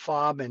 They have a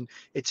fob and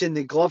it's in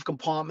the glove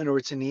compartment or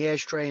it's in the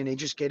ashtray and they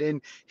just get in,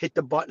 hit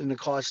the button and the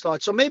car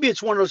starts. So maybe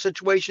it's one of those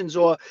situations,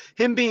 or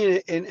him being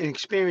an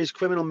experienced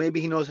criminal, maybe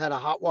he knows how to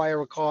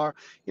hotwire a car.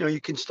 You know,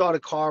 you can start a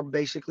car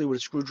basically with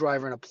a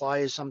screwdriver and a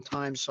pliers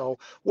sometimes. So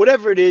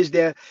whatever it is,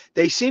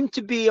 they seem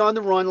to be on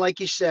the run, like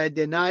you said.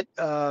 They're not,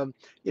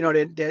 you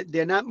know,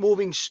 they're not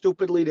moving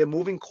stupidly. They're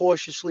moving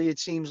cautiously. It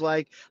seems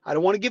like. I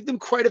don't want to give them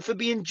credit for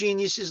being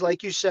geniuses,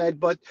 like you said,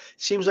 but it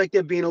seems like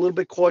they're being a little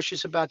bit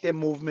cautious about their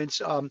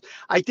movements.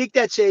 I think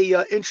that's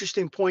a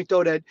interesting point,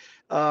 though, that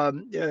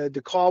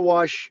the car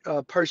wash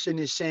person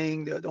is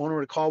saying, the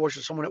owner of the car wash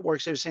or someone that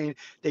works there is saying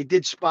they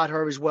did spot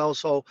her as well.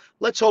 So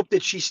let's hope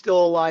that she's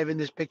still alive in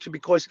this picture,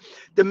 because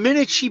the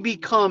minute she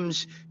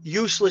becomes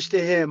useless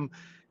to him,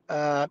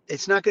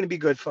 it's not going to be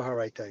good for her,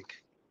 I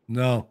think.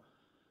 no.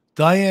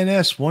 Diane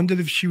S. wondered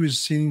if she was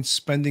seen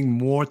spending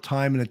more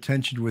time and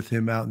attention with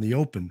him out in the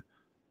open.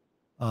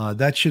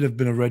 That should have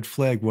been a red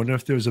flag. Wonder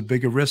if there was a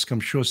bigger risk. I'm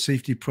sure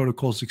safety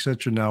protocols,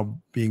 etc., now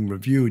being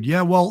reviewed.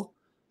 Yeah, well,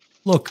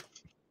 look,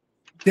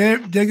 they're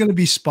going to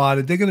be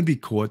spotted. They're going to be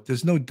caught.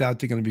 There's no doubt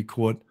they're going to be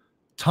caught.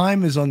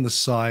 Time is on the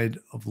side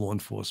of law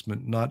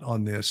enforcement, not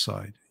on their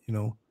side. You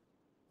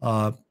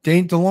know,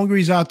 the longer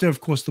he's out there, of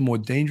course, the more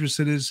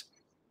dangerous it is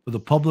for the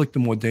public. The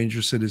more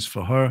dangerous it is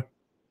for her.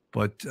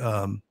 But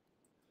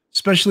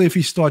especially if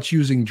he starts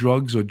using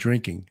drugs or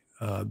drinking,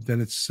 then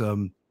it's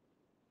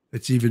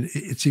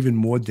even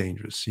more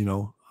dangerous. You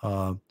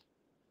know.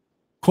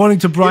 According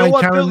to Brian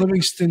Karen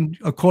Livingston,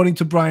 according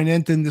to Brian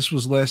Enton, this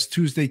was last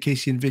Tuesday.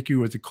 Casey and Vicky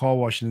were at the car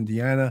wash in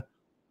Indiana.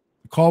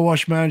 The car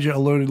wash manager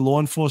alerted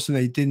law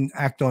enforcement. They didn't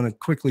act on it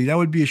quickly. That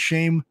would be a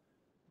shame,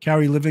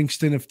 Carrie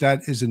Livingston, if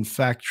that is in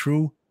fact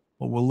true.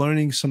 But we're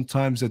learning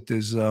sometimes that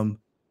there's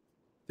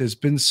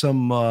been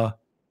some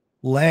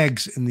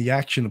lags in the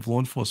action of law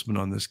enforcement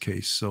on this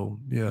case. So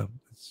yeah,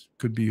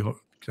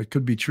 that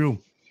could be true.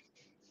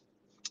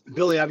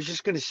 Billy, I was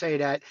just going to say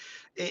that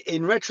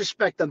in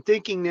retrospect, I'm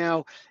thinking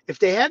now, if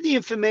they have the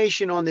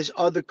information on this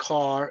other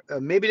car,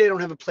 maybe they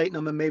don't have a plate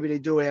number, maybe they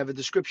do have a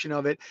description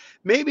of it.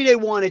 Maybe they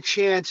want a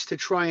chance to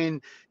try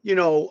and, you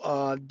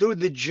know, do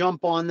the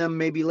jump on them,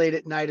 maybe late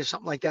at night or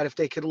something like that, if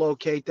they could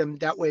locate them.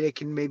 That way they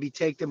can maybe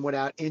take them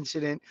without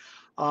incident.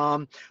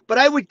 But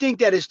I would think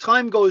that as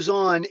time goes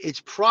on,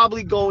 it's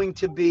probably going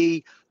to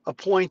be a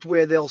point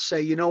where they'll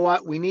say, you know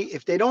what,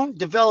 if they don't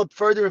develop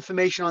further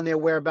information on their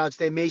whereabouts,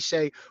 they may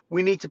say,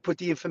 we need to put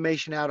the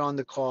information out on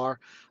the car.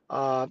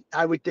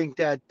 I would think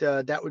that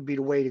that would be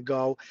the way to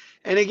go.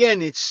 And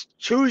again, it's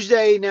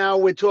Tuesday now.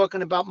 We're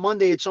talking about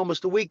Monday. It's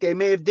almost a week. They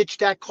may have ditched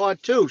that car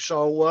too.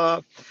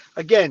 So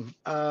again,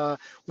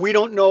 we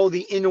don't know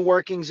the inner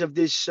workings of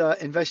this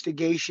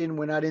investigation.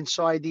 We're not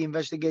inside the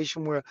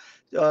investigation. We're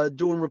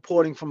doing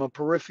reporting from a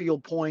peripheral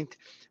point.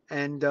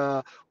 And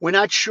we're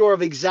not sure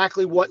of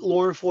exactly what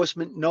law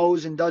enforcement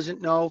knows and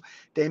doesn't know.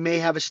 They may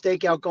have a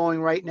stakeout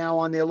going right now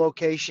on their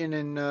location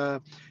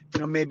and, you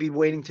know, maybe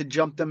waiting to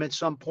jump them at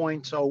some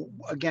point. So,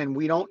 again,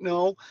 we don't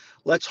know.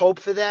 Let's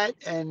hope for that.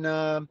 And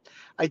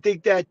I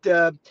think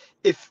that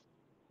if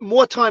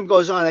more time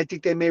goes on, I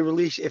think they may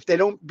release, if they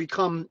don't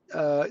become,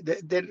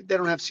 they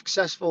don't have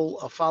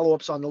successful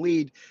follow-ups on the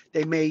lead,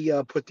 they may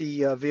put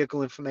the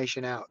vehicle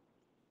information out.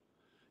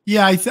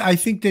 Yeah, I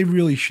think they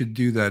really should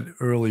do that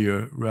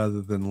earlier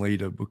rather than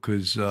later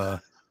because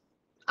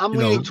I'm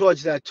leaning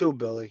towards that too,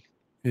 Billy.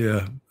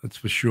 Yeah, that's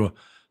for sure.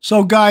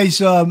 So, guys,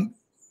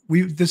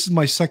 this is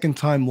my second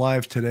time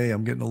live today.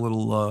 I'm getting a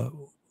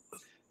little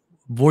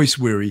voice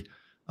weary.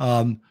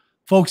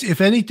 Folks,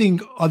 if anything,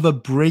 other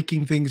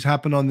breaking things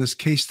happen on this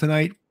case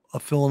tonight,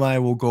 Phil and I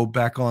will go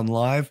back on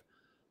live.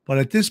 But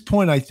at this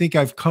point, I think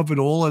I've covered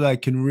all that I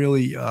can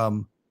really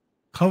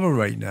cover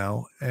right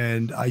now.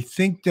 And I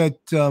think that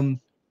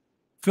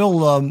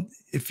Phil,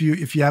 if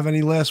you have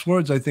any last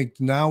words, I think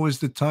now is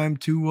the time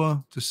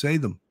to say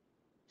them.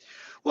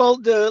 Well,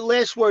 the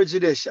last words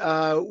of this.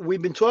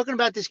 We've been talking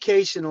about this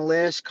case in the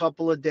last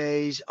couple of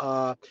days.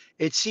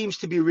 It seems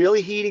to be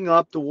really heating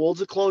up. The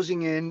walls are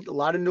closing in. A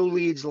lot of new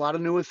leads, a lot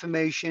of new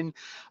information.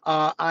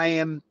 I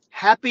am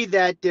happy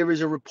that there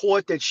is a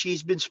report that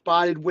she's been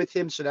spotted with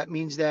him. So that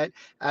means that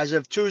as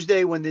of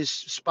Tuesday, when they were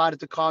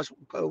spotted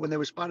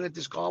at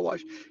this car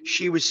wash,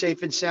 she was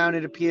safe and sound,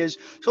 it appears.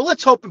 So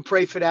let's hope and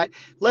pray for that.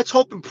 Let's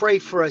hope and pray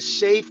for a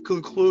safe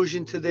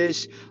conclusion to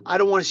this. I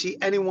don't want to see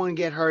anyone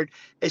get hurt,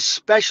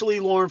 especially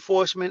law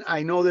enforcement.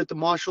 I know that the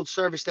Marshals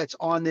Service that's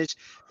on this,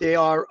 they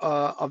are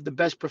of the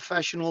best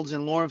professionals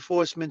in law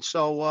enforcement.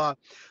 So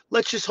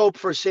let's just hope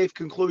for a safe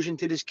conclusion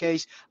to this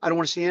case. I don't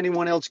want to see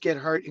anyone else get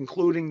hurt,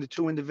 including the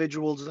two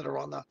individuals that are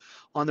on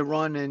the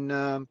run.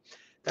 And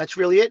that's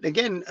really it.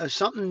 Again,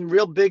 something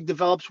real big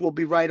develops, we'll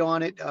be right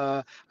on it.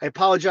 I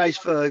apologize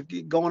for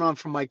going on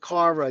from my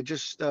car. I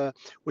just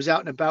was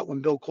out and about when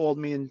Bill called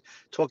me and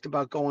talked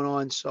about going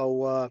on.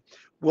 So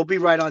we'll be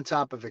right on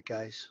top of it,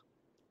 guys.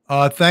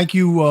 Thank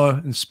you,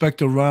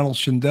 Inspector Ronald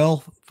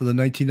Schindel, for the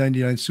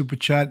 1999 Super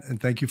Chat, and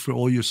thank you for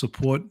all your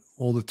support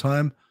all the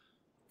time.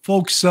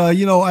 Folks,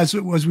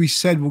 as we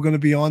said, we're going to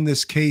be on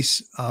this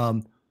case.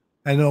 And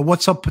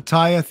what's up,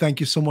 Pataya?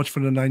 Thank you so much for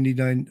the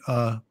 99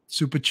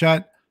 Super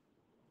Chat.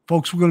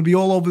 Folks, we're going to be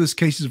all over this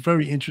case. It's a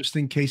very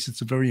interesting case.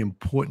 It's a very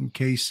important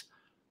case.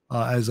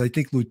 As I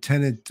think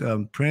Lieutenant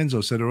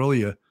Pranzo said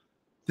earlier,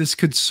 this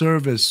could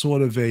serve as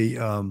sort of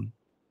a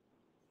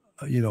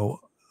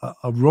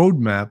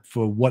roadmap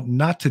for what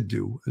not to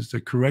do as a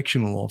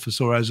correctional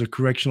officer or as a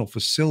correctional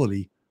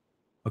facility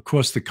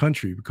across the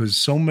country, because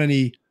so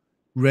many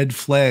red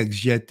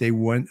flags, yet they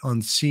went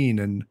unseen,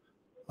 and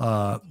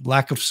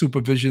lack of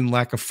supervision,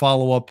 lack of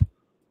follow-up,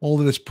 all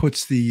of this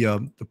puts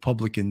the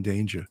public in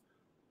danger.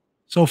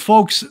 So,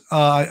 folks,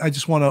 I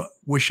just want to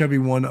wish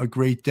everyone a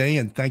great day,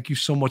 and thank you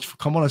so much for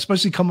coming on,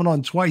 especially coming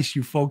on twice,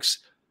 you folks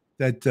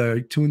that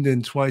tuned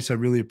in twice. I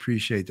really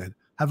appreciate that.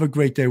 Have a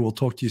great day. We'll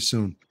talk to you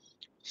soon.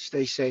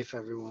 Stay safe,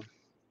 everyone.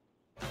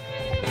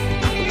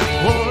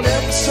 One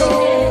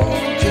episode